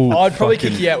double. I'd probably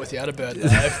fucking- kick you out without a bird. Though.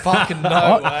 Fucking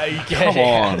no way. You get Come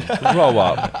on, roll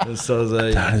up. So I was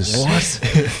like, That is Fuck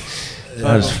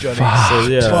That is off, Johnny. So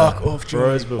yeah, Fuck off, Johnny.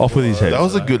 bros before- off with his head. That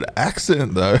was a good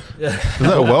accent, though. Yeah. Is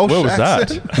that a Welsh Where was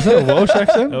accent? that? Is that a Welsh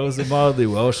accent? I was mildly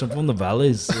Welsh. I'm from the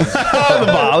valleys. So, the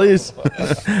Barleys.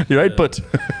 You're right, but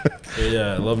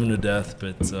yeah, I love him to death.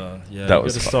 But yeah, That you got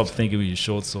was to stop thinking with your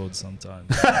short sword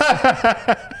sometimes.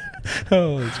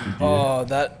 Oh,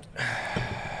 that.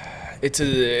 It's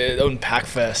on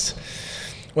Packfest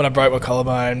when I broke my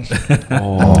collarbone. And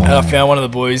I found one of the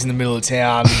boys in the middle of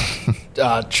town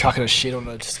chucking a shit on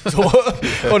a storefront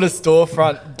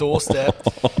doorstep.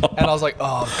 And I was like,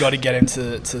 oh, I've got to get him to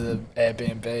the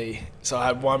Airbnb. So I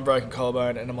had one broken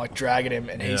collarbone, and I'm like dragging him,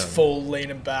 and he's full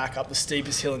leaning back up the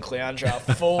steepest hill in Cloundra,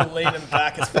 full leaning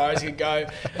back as far as he could go.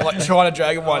 I'm like trying to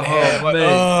drag him one hand. I'm like,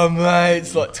 oh, mate.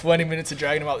 It's like 20 minutes of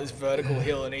dragging him up this vertical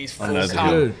hill, and he's full,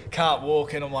 can't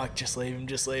walk. And I'm like, just leave him.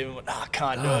 I'm like, nah,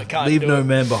 can't do it. Can't Leave do no it.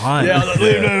 man behind. Yeah, I was like,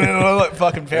 leave no man. I'm like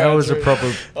fucking That was a through.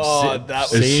 proper. Oh, that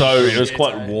it was shit,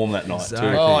 quite mate. warm that night Exactly.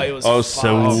 too. Oh, it was I was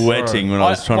fucked. sweating when I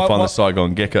was trying to find the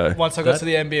Saigon gecko. Once I got to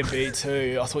the Airbnb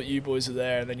too, I thought you boys were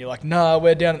there, and then you're like, "Nah,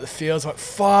 we're down at the fields." I'm like,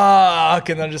 "Fuck!"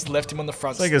 And then I just left him on the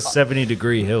front. It's like a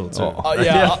 70-degree hill too.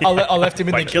 I left him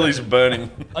in My the. Achilles are burning.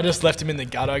 I just left him in the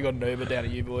gutter. Got an Uber down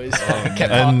at you boys.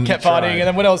 Kept And- partying, and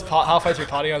then when I was halfway through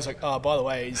partying, I was like, "Oh, by the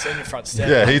way, he's on your front step."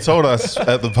 Yeah, he told us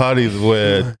at the party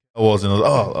where I was, and I was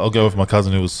like, oh, I'll go with my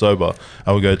cousin who was sober.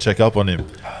 I would go check up on him.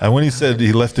 And when he said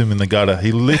he left him in the gutter,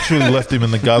 he literally left him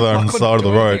in the gutter on the couldn't side of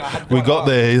the do road. anything. I had We one got arm.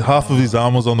 there, half of his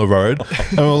arm was on the road,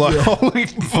 and we were like, holy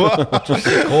fuck. I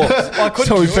couldn't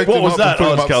So we do picked it. What him was up that? and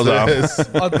put him Oh, it's Cal's arm. upstairs.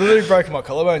 I'd literally broken my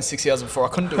collarbone 6 hours before. I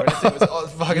couldn't do anything. It was, I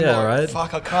was fucking Yeah, like, right.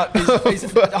 fuck, I can't.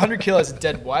 He's 100 kilos of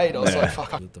dead weight. I was like,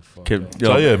 fuck. What the fuck?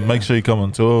 So yeah, make sure you come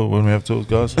on tour when we have tours,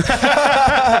 guys.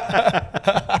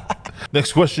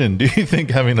 Next question. Do you think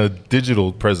having a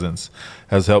digital presence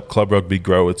has helped club rugby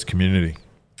grow its community?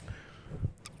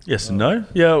 Yes and no.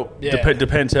 Yeah, Yeah.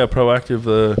 depends how proactive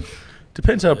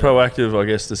I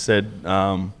guess the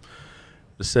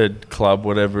said club,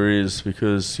 whatever it is,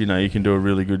 because you can do a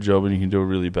really good job and you can do a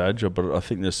really bad job. But I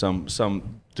think there's some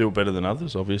do it better than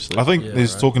others, obviously. I think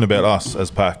he's talking about us as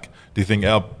Pack. Do you think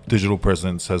our digital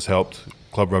presence has helped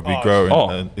club rugby Oh, grow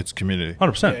in its community?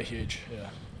 100%. Yeah, huge. Yeah.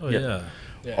 Oh Yeah. yeah.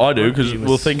 Yeah. I do, because Rugby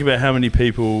we'll was- think about how many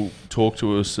people talk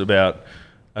to us about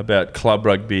club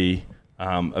rugby,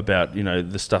 about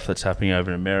the stuff that's happening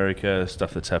over in America,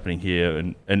 stuff that's happening here,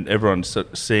 and everyone's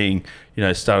seeing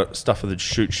stuff of the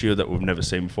shoot shield that we've never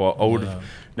seen before. I would have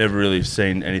never really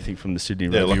seen anything from the Sydney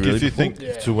Yeah, rugby. like really if you before.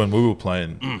 think to when we were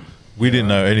playing, we didn't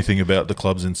know anything about the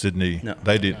clubs in Sydney. No.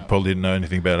 They probably didn't know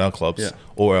anything about our clubs Yeah.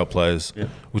 or our players. Yeah.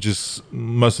 Which is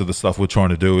most of the stuff we're trying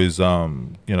to do is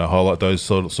highlight those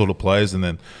sort of players, and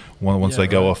then once they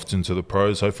go off into the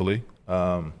pros, hopefully.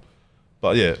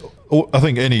 But yeah, I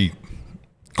think any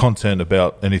content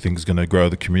about anything's going to grow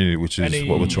the community, which is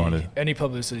what we're trying to. Any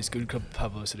publicity is good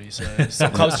publicity. So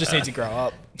some clubs just need to grow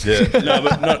up. Yeah. No,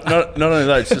 but not only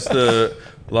that, it's just the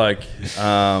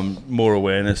more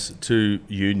awareness to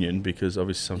union, because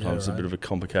obviously sometimes it's a bit of a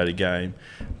complicated game.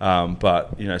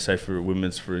 But say for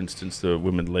women's, for instance, the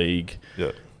Women League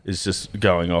Yeah. is just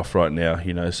going off right now.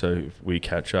 So if we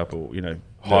catch up, or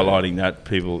highlighting that,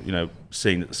 people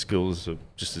seeing that the skills are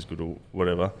just as good or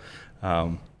whatever.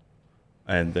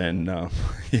 And then,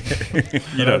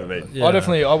 you know what I mean? Yeah.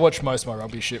 I watch most of my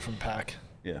rugby shit from Pack.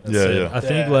 Yeah. That's Yeah, it. yeah. I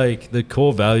think Yeah. the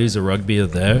core values of rugby are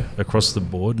there across the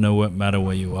board, no matter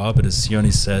where you are. But as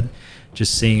Sione said,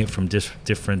 just seeing it from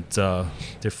different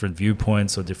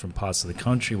viewpoints or different parts of the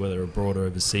country, whether abroad or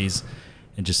overseas,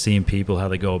 and just seeing people how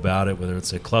they go about it, whether it's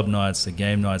their club nights, their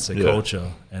game nights, their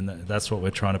culture, and that's what we're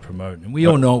trying to promote. And we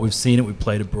all know it. We've seen it. We've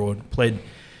played abroad, played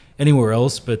anywhere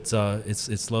else, but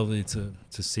it's lovely to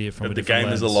see it from a The different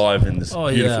game is lens. alive in this Oh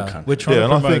beautiful yeah, country. we're trying Yeah,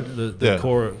 to and I promote think- the yeah.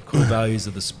 core values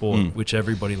of the sport, which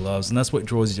everybody loves, and that's what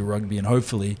draws you to rugby, and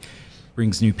hopefully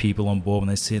brings new people on board when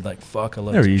they see it. Like, fuck, I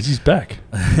love. There he is. He's back.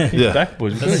 Yeah. Back,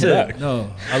 boys. That's He's it. back.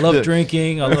 No, I love Yeah.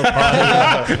 drinking. I love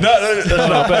partying.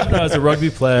 But as a rugby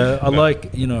player, I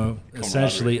like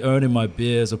essentially earning my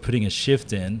beers or putting a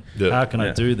shift in. Yeah. How can I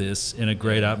Yeah. do this in a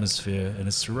great atmosphere? And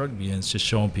it's rugby, and it's just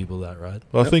showing people that, right?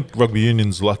 Well, I think rugby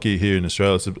union's lucky here in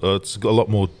Australia. It's a lot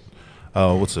more.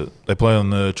 They play on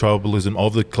the tribalism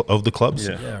of the clubs.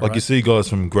 Yeah. Yeah, Like right. you see guys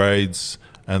from grades,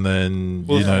 and then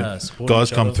supporting guys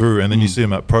each come other. through, and then you see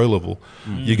them at pro level.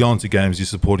 You go into games, you're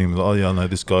supporting them. Oh yeah, I know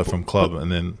this guy from club,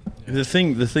 and then The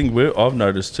thing I've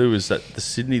noticed too is that the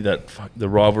Sydney, the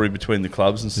rivalry between the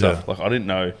clubs and stuff. Yeah. Like, I didn't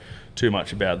know too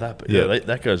much about that, but Yeah.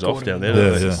 that goes off down there. Yeah,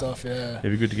 doesn't it? yeah. Stuff, yeah.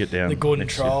 It'd be good to get down. The Gordon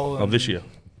next Troll year. and- this year.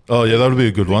 oh yeah, that'll be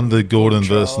a good one. The Gordon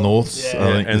Trial. versus Norths. Yeah.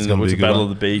 I think and it's going to what's be a the good Battle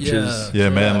one. of the Beaches. Yeah,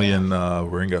 Manly and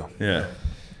Warringah. Yeah.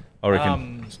 I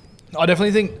reckon. I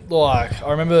definitely think, I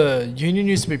remember Union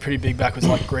used to be pretty big back with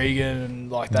Gregan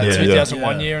and that Yeah.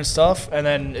 2001 Yeah. year and stuff, and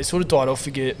then it sort of died off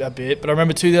a bit. But I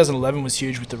remember 2011 was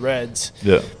huge with the Reds.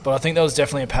 Yeah, But I think there was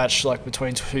definitely a patch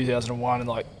between 2001 and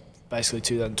basically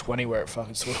 2020 where it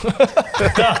fucking sort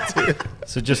of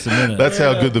So just a minute. that's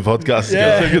how good the podcast is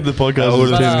Yeah. going. How good the podcast Our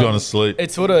is. audience gone to sleep.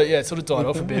 it sort of died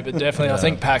off a bit. But definitely I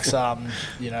think Pax That's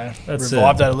revived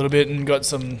it. that a little bit and got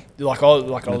some I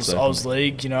was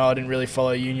league. I didn't really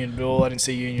follow Union at all. I didn't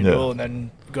see Union at Yeah. all, and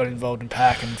then got involved in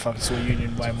Pack and fucking saw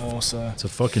Union way more. So It's a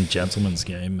fucking gentleman's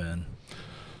game, man.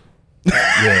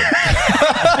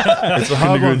 It's a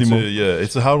hard agree one with you to more.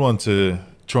 it's a hard one to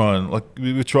try and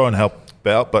we try and help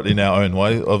out, but in our own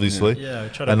way, obviously. Yeah, we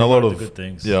try to And a lot promote of the good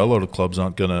things. a lot of clubs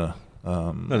aren't gonna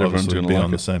everyone's obviously gonna be like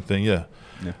on the it. same thing. Yeah,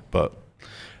 Yeah. but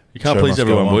You can't Show please must go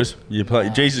everyone, on. boys.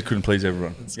 Jesus couldn't please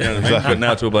everyone. You know what I mean? But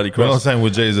now to a bloody we're not cross. saying we're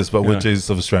Jesus, but Yeah. we're Jesus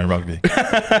of Australian rugby.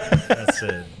 That's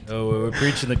it. Oh, we're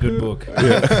preaching the good book.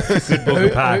 Good book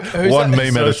of Pack. who's One that?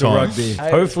 meme at a Social time. rugby.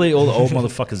 Hopefully, all the old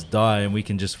motherfuckers die, and we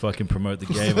can just fucking promote the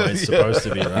game the way it's supposed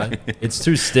to be, right? It's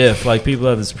too stiff. People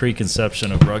have this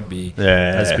preconception of rugby Yeah.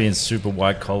 as being super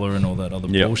white collar and all that other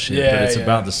Yep. bullshit. Yeah, but it's yeah.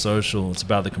 about the social. It's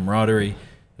about the camaraderie.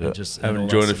 Yeah. And just Having and all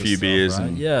enjoyed that a sort of few stuff, beers right?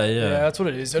 and- yeah. Yeah, that's what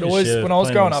it is. It Yeah, always shit, when I was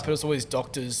plain growing old- up, it was always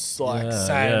doctors Yeah,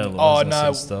 saying, yeah, "Oh that no, sort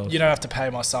of stuff. you don't have to pay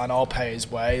my son. I'll pay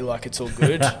his way. It's all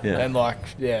good." Yeah. And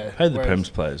Pay the whereas- Pems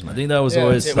players, I man. think that was Yeah,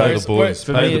 always yeah, Pay whereas- the boys.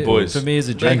 for Pay me. the boys. For me as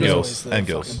a And junior, girls. always the And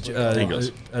girls. fucking-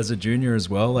 Girls. as a junior as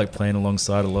well, playing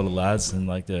alongside a lot of lads and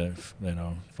their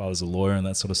father's a lawyer and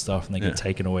that sort of stuff, and they Yeah. get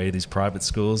taken away to these private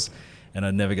schools, and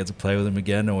I'd never get to play with them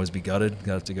again. I'd always be gutted. I'd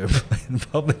have to go play in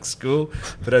public school.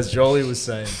 But as Jolie was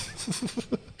saying,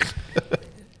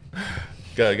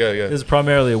 Go. it's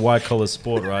primarily a white collar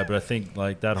sport, right? But I think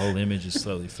that whole image is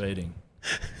slowly fading.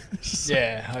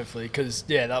 Yeah, hopefully, because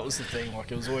that was the thing.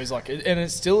 Like it was always like, and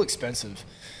it's still expensive.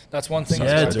 That's one thing.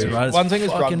 Yeah, with rugby. dude, right? It's One thing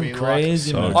is fucking rugby.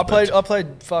 crazy, man. I played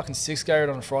fucking 6th grade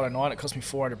on a Friday night. It cost me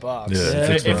 $400.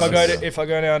 Yeah, If I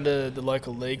go down to the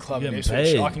local league club in You're Ipswich,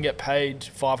 getting paid. I can get paid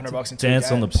 $500 in 2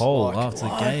 Dance on the games. pole Like, after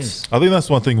the games. I think that's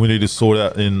one thing we need to sort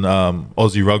out in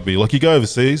Aussie rugby. Like you go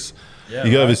overseas, Yeah,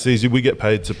 you go right. overseas, we get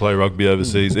paid to play rugby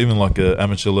overseas, even like an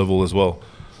amateur level as well.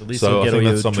 At least So you'll I get think all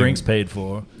your that's something- drinks paid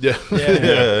for. Yeah,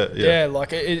 Yeah,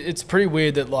 like it's pretty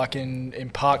weird that like in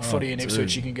park footy in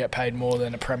Ipswich you can get paid more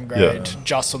than a Prem grade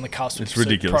just on the cusp of It's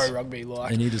ridiculous. pro rugby.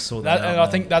 Like They need to sort that out, and I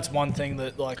man. think that's one thing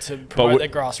that like to promote their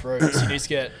grassroots, you need to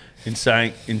get. In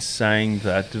saying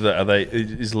that,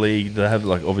 is league? They have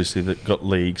like obviously they've got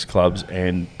leagues, clubs,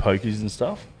 and pokies and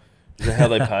stuff. Is that how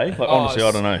they pay? Like honestly,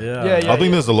 I don't know. Yeah, I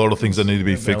think there's a lot of things that need to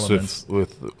be fixed elements.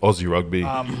 with Aussie rugby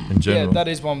in general. Yeah, that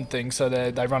is one thing. So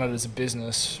they run it as a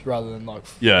business rather than like.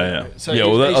 Yeah. So Yeah.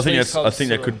 Well, each I think league's clubs that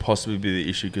sort could of- possibly be the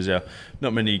issue because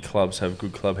not many clubs have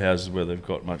good clubhouses where they've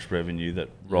got much revenue that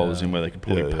rolls in where they can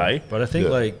probably Yeah. pay. But I think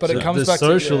Yeah. like But it the, comes the back to,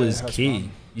 social yeah, is that's key.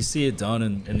 fun. You see it done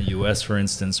in the US, for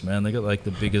instance, man. They got like the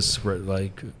biggest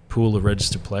pool of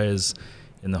registered players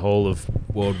in the whole of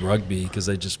world rugby because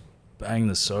they just bang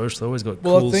the social. They always got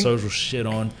Well, I cool think- social shit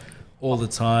on all the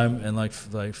time. And like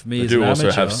for me, They as do an also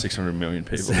amateur, have 600 million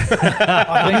people.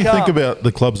 I think, Think about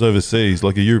the clubs overseas,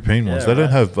 like the European ones. Yeah, They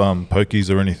don't right. have pokies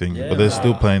or anything, Yeah, but they're right.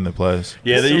 still paying their players.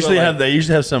 Yeah, they Still usually got, have. They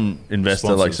usually have some investor,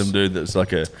 like Sponsors. some dude that's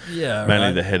like yeah, mainly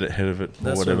right. the head of it or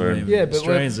That's whatever. What I mean. Yeah, but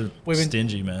Australians are we've been-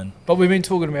 stingy, man. But we've been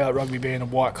talking about rugby being a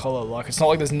white collar. Like it's not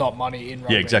like there's not money in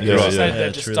rugby. exactly It's right. just that Yeah, they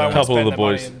just true don't that. want A to couple of spend the their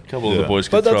money boys, in- couple of the Yeah. boys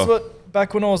But could that's throw. what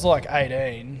back when I was like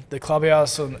 18, the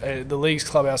clubhouse on the league's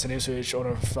clubhouse in Ipswich on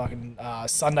a fucking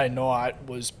Sunday night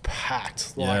was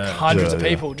packed, like Yeah. hundreds of Yeah.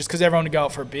 people, just because everyone would go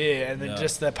out for a beer, and then Yeah.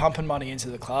 just they're pumping money into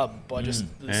the club by just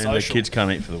the And social, the kids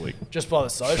can't eat for the week. just by the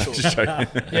social. Just joking.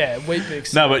 Yeah, wheat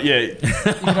bix. No, but yeah, You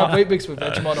can have wheat bix with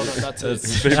Vegemite on it. That's it.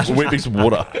 wheat mix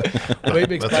water, Wheat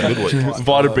bix. That's a good one.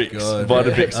 Vitabix, God.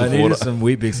 Vitabix I of needed water. some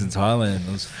wheat bix in Thailand.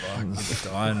 I was fucking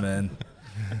dying, man.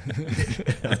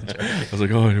 I was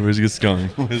like, oh, where's this going?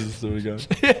 Where's this story going?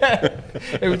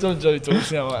 Every time Johnny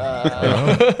talks now,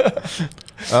 I'm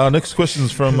like, Next question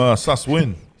is from Sus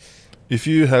Win. If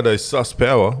you had a sus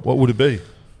power, what would it be?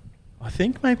 I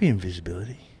think maybe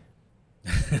invisibility.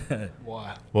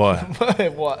 why? Why?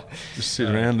 What? Just sit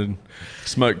around and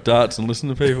smoke darts and listen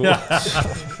to people.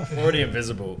 Already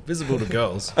invisible. Visible to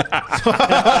girls.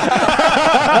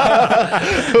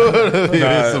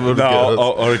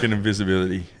 No, I reckon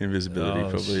invisibility. Invisibility Oh,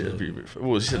 probably. shit. It'd be a bit,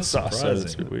 well, you said sus, so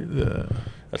that's a bit weird. Yeah.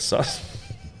 That's sus.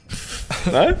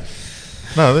 No?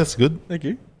 No, that's good. Thank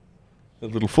you. The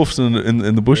little foofs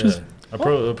in the bushes? Yeah. I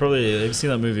probably have you seen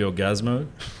that movie Orgasmo?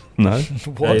 No. Yeah, he's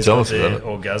Tell got us the about it.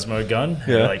 Orgasmo gun.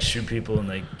 Yeah. They like shoot people and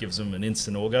they gives them an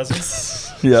instant orgasm.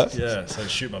 Yeah. Yeah, so I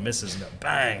shoot my missus and go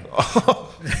bang.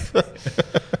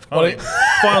 What?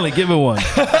 Finally give her one.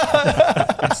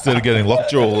 Instead of getting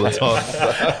lockjaw all the time.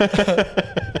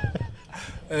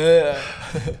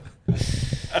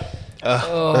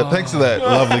 Thanks for that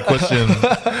lovely question,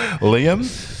 Liam.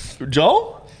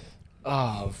 Joel?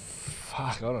 Oh,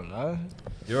 fuck! I don't know.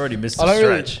 You already missed I the don't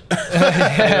really- stretch.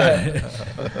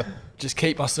 Just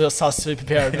keep my sus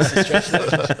superpower of Mr. Stretch.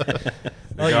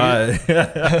 Guy.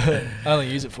 I only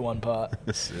use it for one part.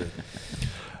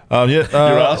 Yeah, Your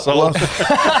arsehole.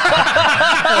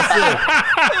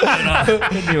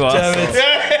 You are so-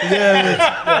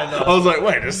 I was like,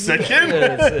 wait a second.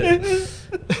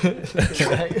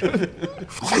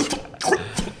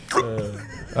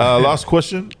 last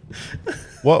question.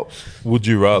 What would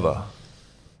you rather?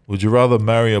 Would you rather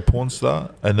marry a porn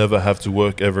star and never have to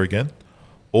work ever again?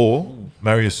 Or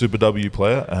marry a Super W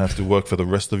player and have to work for the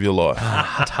rest of your life?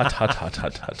 Hut, hut, hut, hut,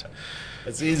 hut, hut.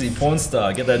 It's easy. Porn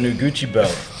star. Get that new Gucci belt.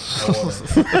 I want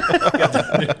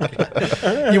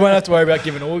it. You won't have to worry about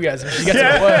giving orgasms. You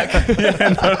get to work.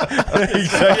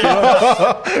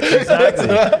 Exactly.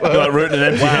 Like rooting an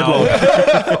empty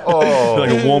headlock. Like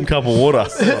a warm cup of water.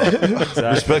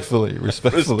 Respectfully.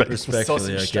 Respectfully,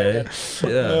 Sausage okay?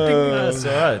 Yeah. That's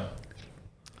all right.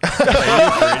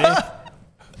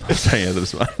 I'm staying out of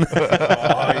this one.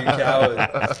 Oh, you coward.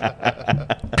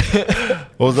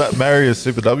 What was that? Marry a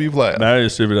Super W player? Marry a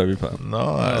Super W player.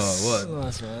 Nice. Oh, what?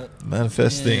 Nice, mate.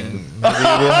 Manifesting. Maybe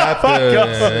it will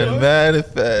happen.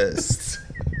 Manifest.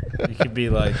 You could be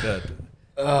like that.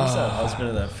 Who's that husband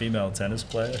of that female tennis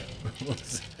player?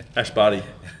 Ash Barty.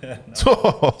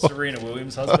 Serena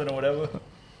Williams' husband or whatever?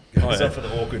 Goes up for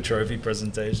the awkward trophy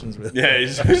presentations with. Yeah,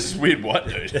 he's this weird white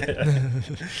dude.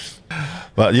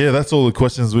 But yeah, that's all the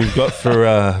questions we've got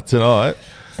for tonight.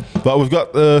 But we've got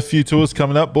a few tours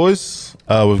coming up, boys.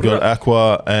 We've got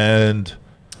Aqua and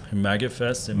Maggot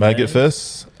Fest in Maggot May.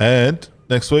 Fest, and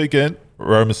next weekend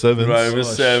Roma Sevens. Roma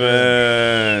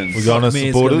 7. We're going to Me,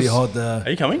 it's support gonna be us. hot there. Are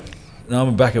you coming? No,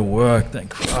 I'm back at work. Thank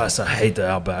Christ, I hate the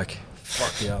Outback.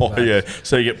 Fuck the Outback. Oh yeah,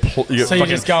 so you get So you're fucking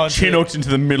just going to- Chinooked into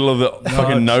the middle of the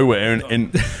fucking nowhere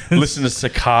and listen to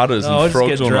cicadas No, I and just frogs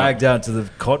get all dragged night. out to the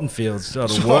cotton fields to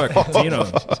work. Tino.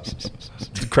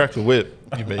 Crack the whip,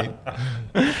 you mean?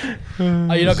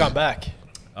 Oh, you're not going back.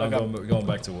 I'm going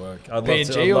back to work. I'd love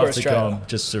PNG to, I'd or love to Australia? come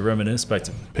just to reminisce back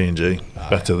to. PNG,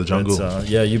 back to the jungle. But,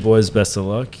 yeah, you boys, best of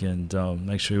luck, and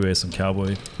make sure you wear some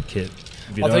cowboy kit.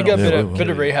 If you I think don't, a Yeah, bit, we of, bit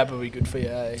of will. rehab will be good for you.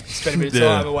 Eh? Spend a bit of Yeah.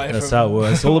 time away that's from. how it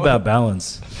works. It's all about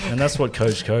balance, and that's what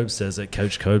Coach Cobe says at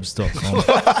CoachCobes.com.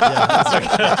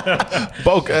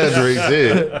 Bulk Adri's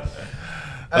here.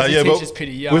 As he yeah, but teaches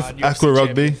pity yard, with you're Aqua the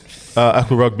Rugby, champion.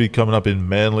 Aqua Rugby coming up in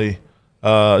Manly.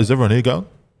 Is everyone here going?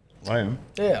 I am.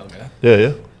 Yeah, I'll go.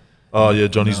 Yeah. Oh yeah,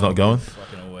 Johnny's not going.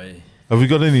 Fucking away. Have we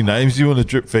got any names you want to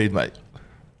drip feed, mate?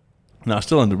 No,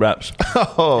 still under wraps.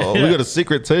 Oh, we got a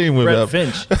secret team with Brett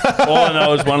Finch. All I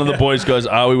know is one of the boys goes,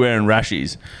 "Are we wearing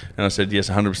rashies?" And I said, "Yes,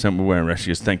 100% we're wearing rashies." He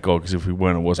goes, "Thank God, because if we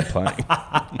weren't, I wasn't playing."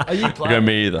 Are you I go, playing?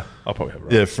 "Me either. I'll probably have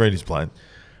it. Yeah, Freddie's playing.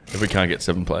 If we can't get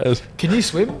 7 players." Can you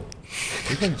swim?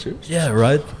 Yeah,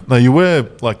 right. No, you wear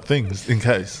like things in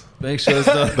case. Make sure it's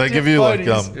not. They give you like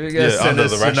Floaties. We're gonna send under a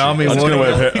the rashi. tsunami I'm just warning.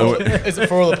 going to wear. Is it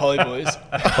for all the poly boys?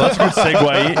 That's a good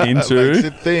segue Makes into.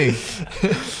 it thing.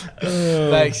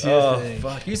 Thanks, you Oh, think.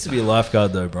 fuck. You used to be a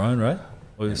lifeguard though, Brian, right?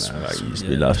 Or you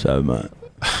love so much.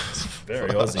 very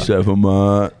Aussie. So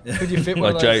much. Could you fit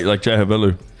one Like of those? Jay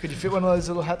Havelu. Could you fit one of those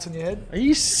little hats on your head? Are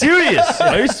you serious?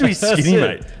 I used to be skinny,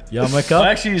 mate. Yarmulke?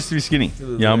 I actually used to be skinny.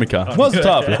 Yarmulke. What's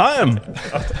tough? I am.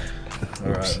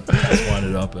 All right. Let's wind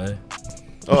it up, eh?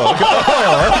 Well,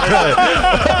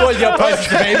 you got places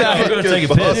to be, I'm though. going to take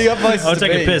a piss. You got places I'll to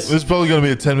take be. a piss. This is probably going to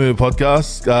be a 10-minute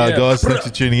podcast. Guys, thanks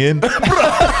for tuning in.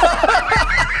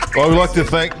 I would like to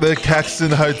thank the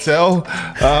Caxton Hotel.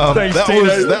 Thanks,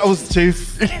 that was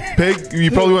Chief Pig.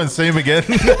 You probably won't see him again.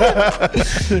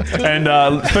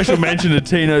 And special mention to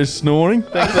Tino's snoring.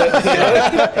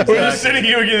 We're just sitting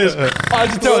here again. This I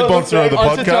just tell Sponsor of the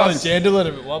I just tell podcast. a jandal at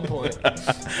him at one point.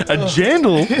 a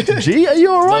jandal. Gee, are you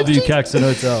all right? Love you, Caxton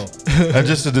Hotel. And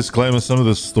just a disclaimer, some of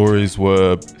the stories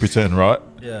were pretend, right?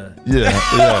 Yeah. Yeah.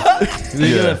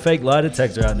 We got a fake lie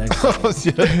detector out next time.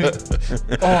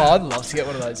 Oh, I'd love to get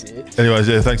one of those here. Anyways,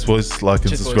 yeah, thanks, boys. Like and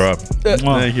Cheers, subscribe.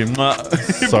 Thank you.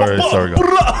 Sorry, guys.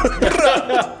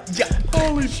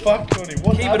 Holy fuck, Johnny.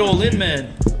 What Keep it all in,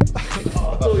 man. I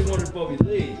thought we wanted Bobby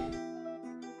Lee.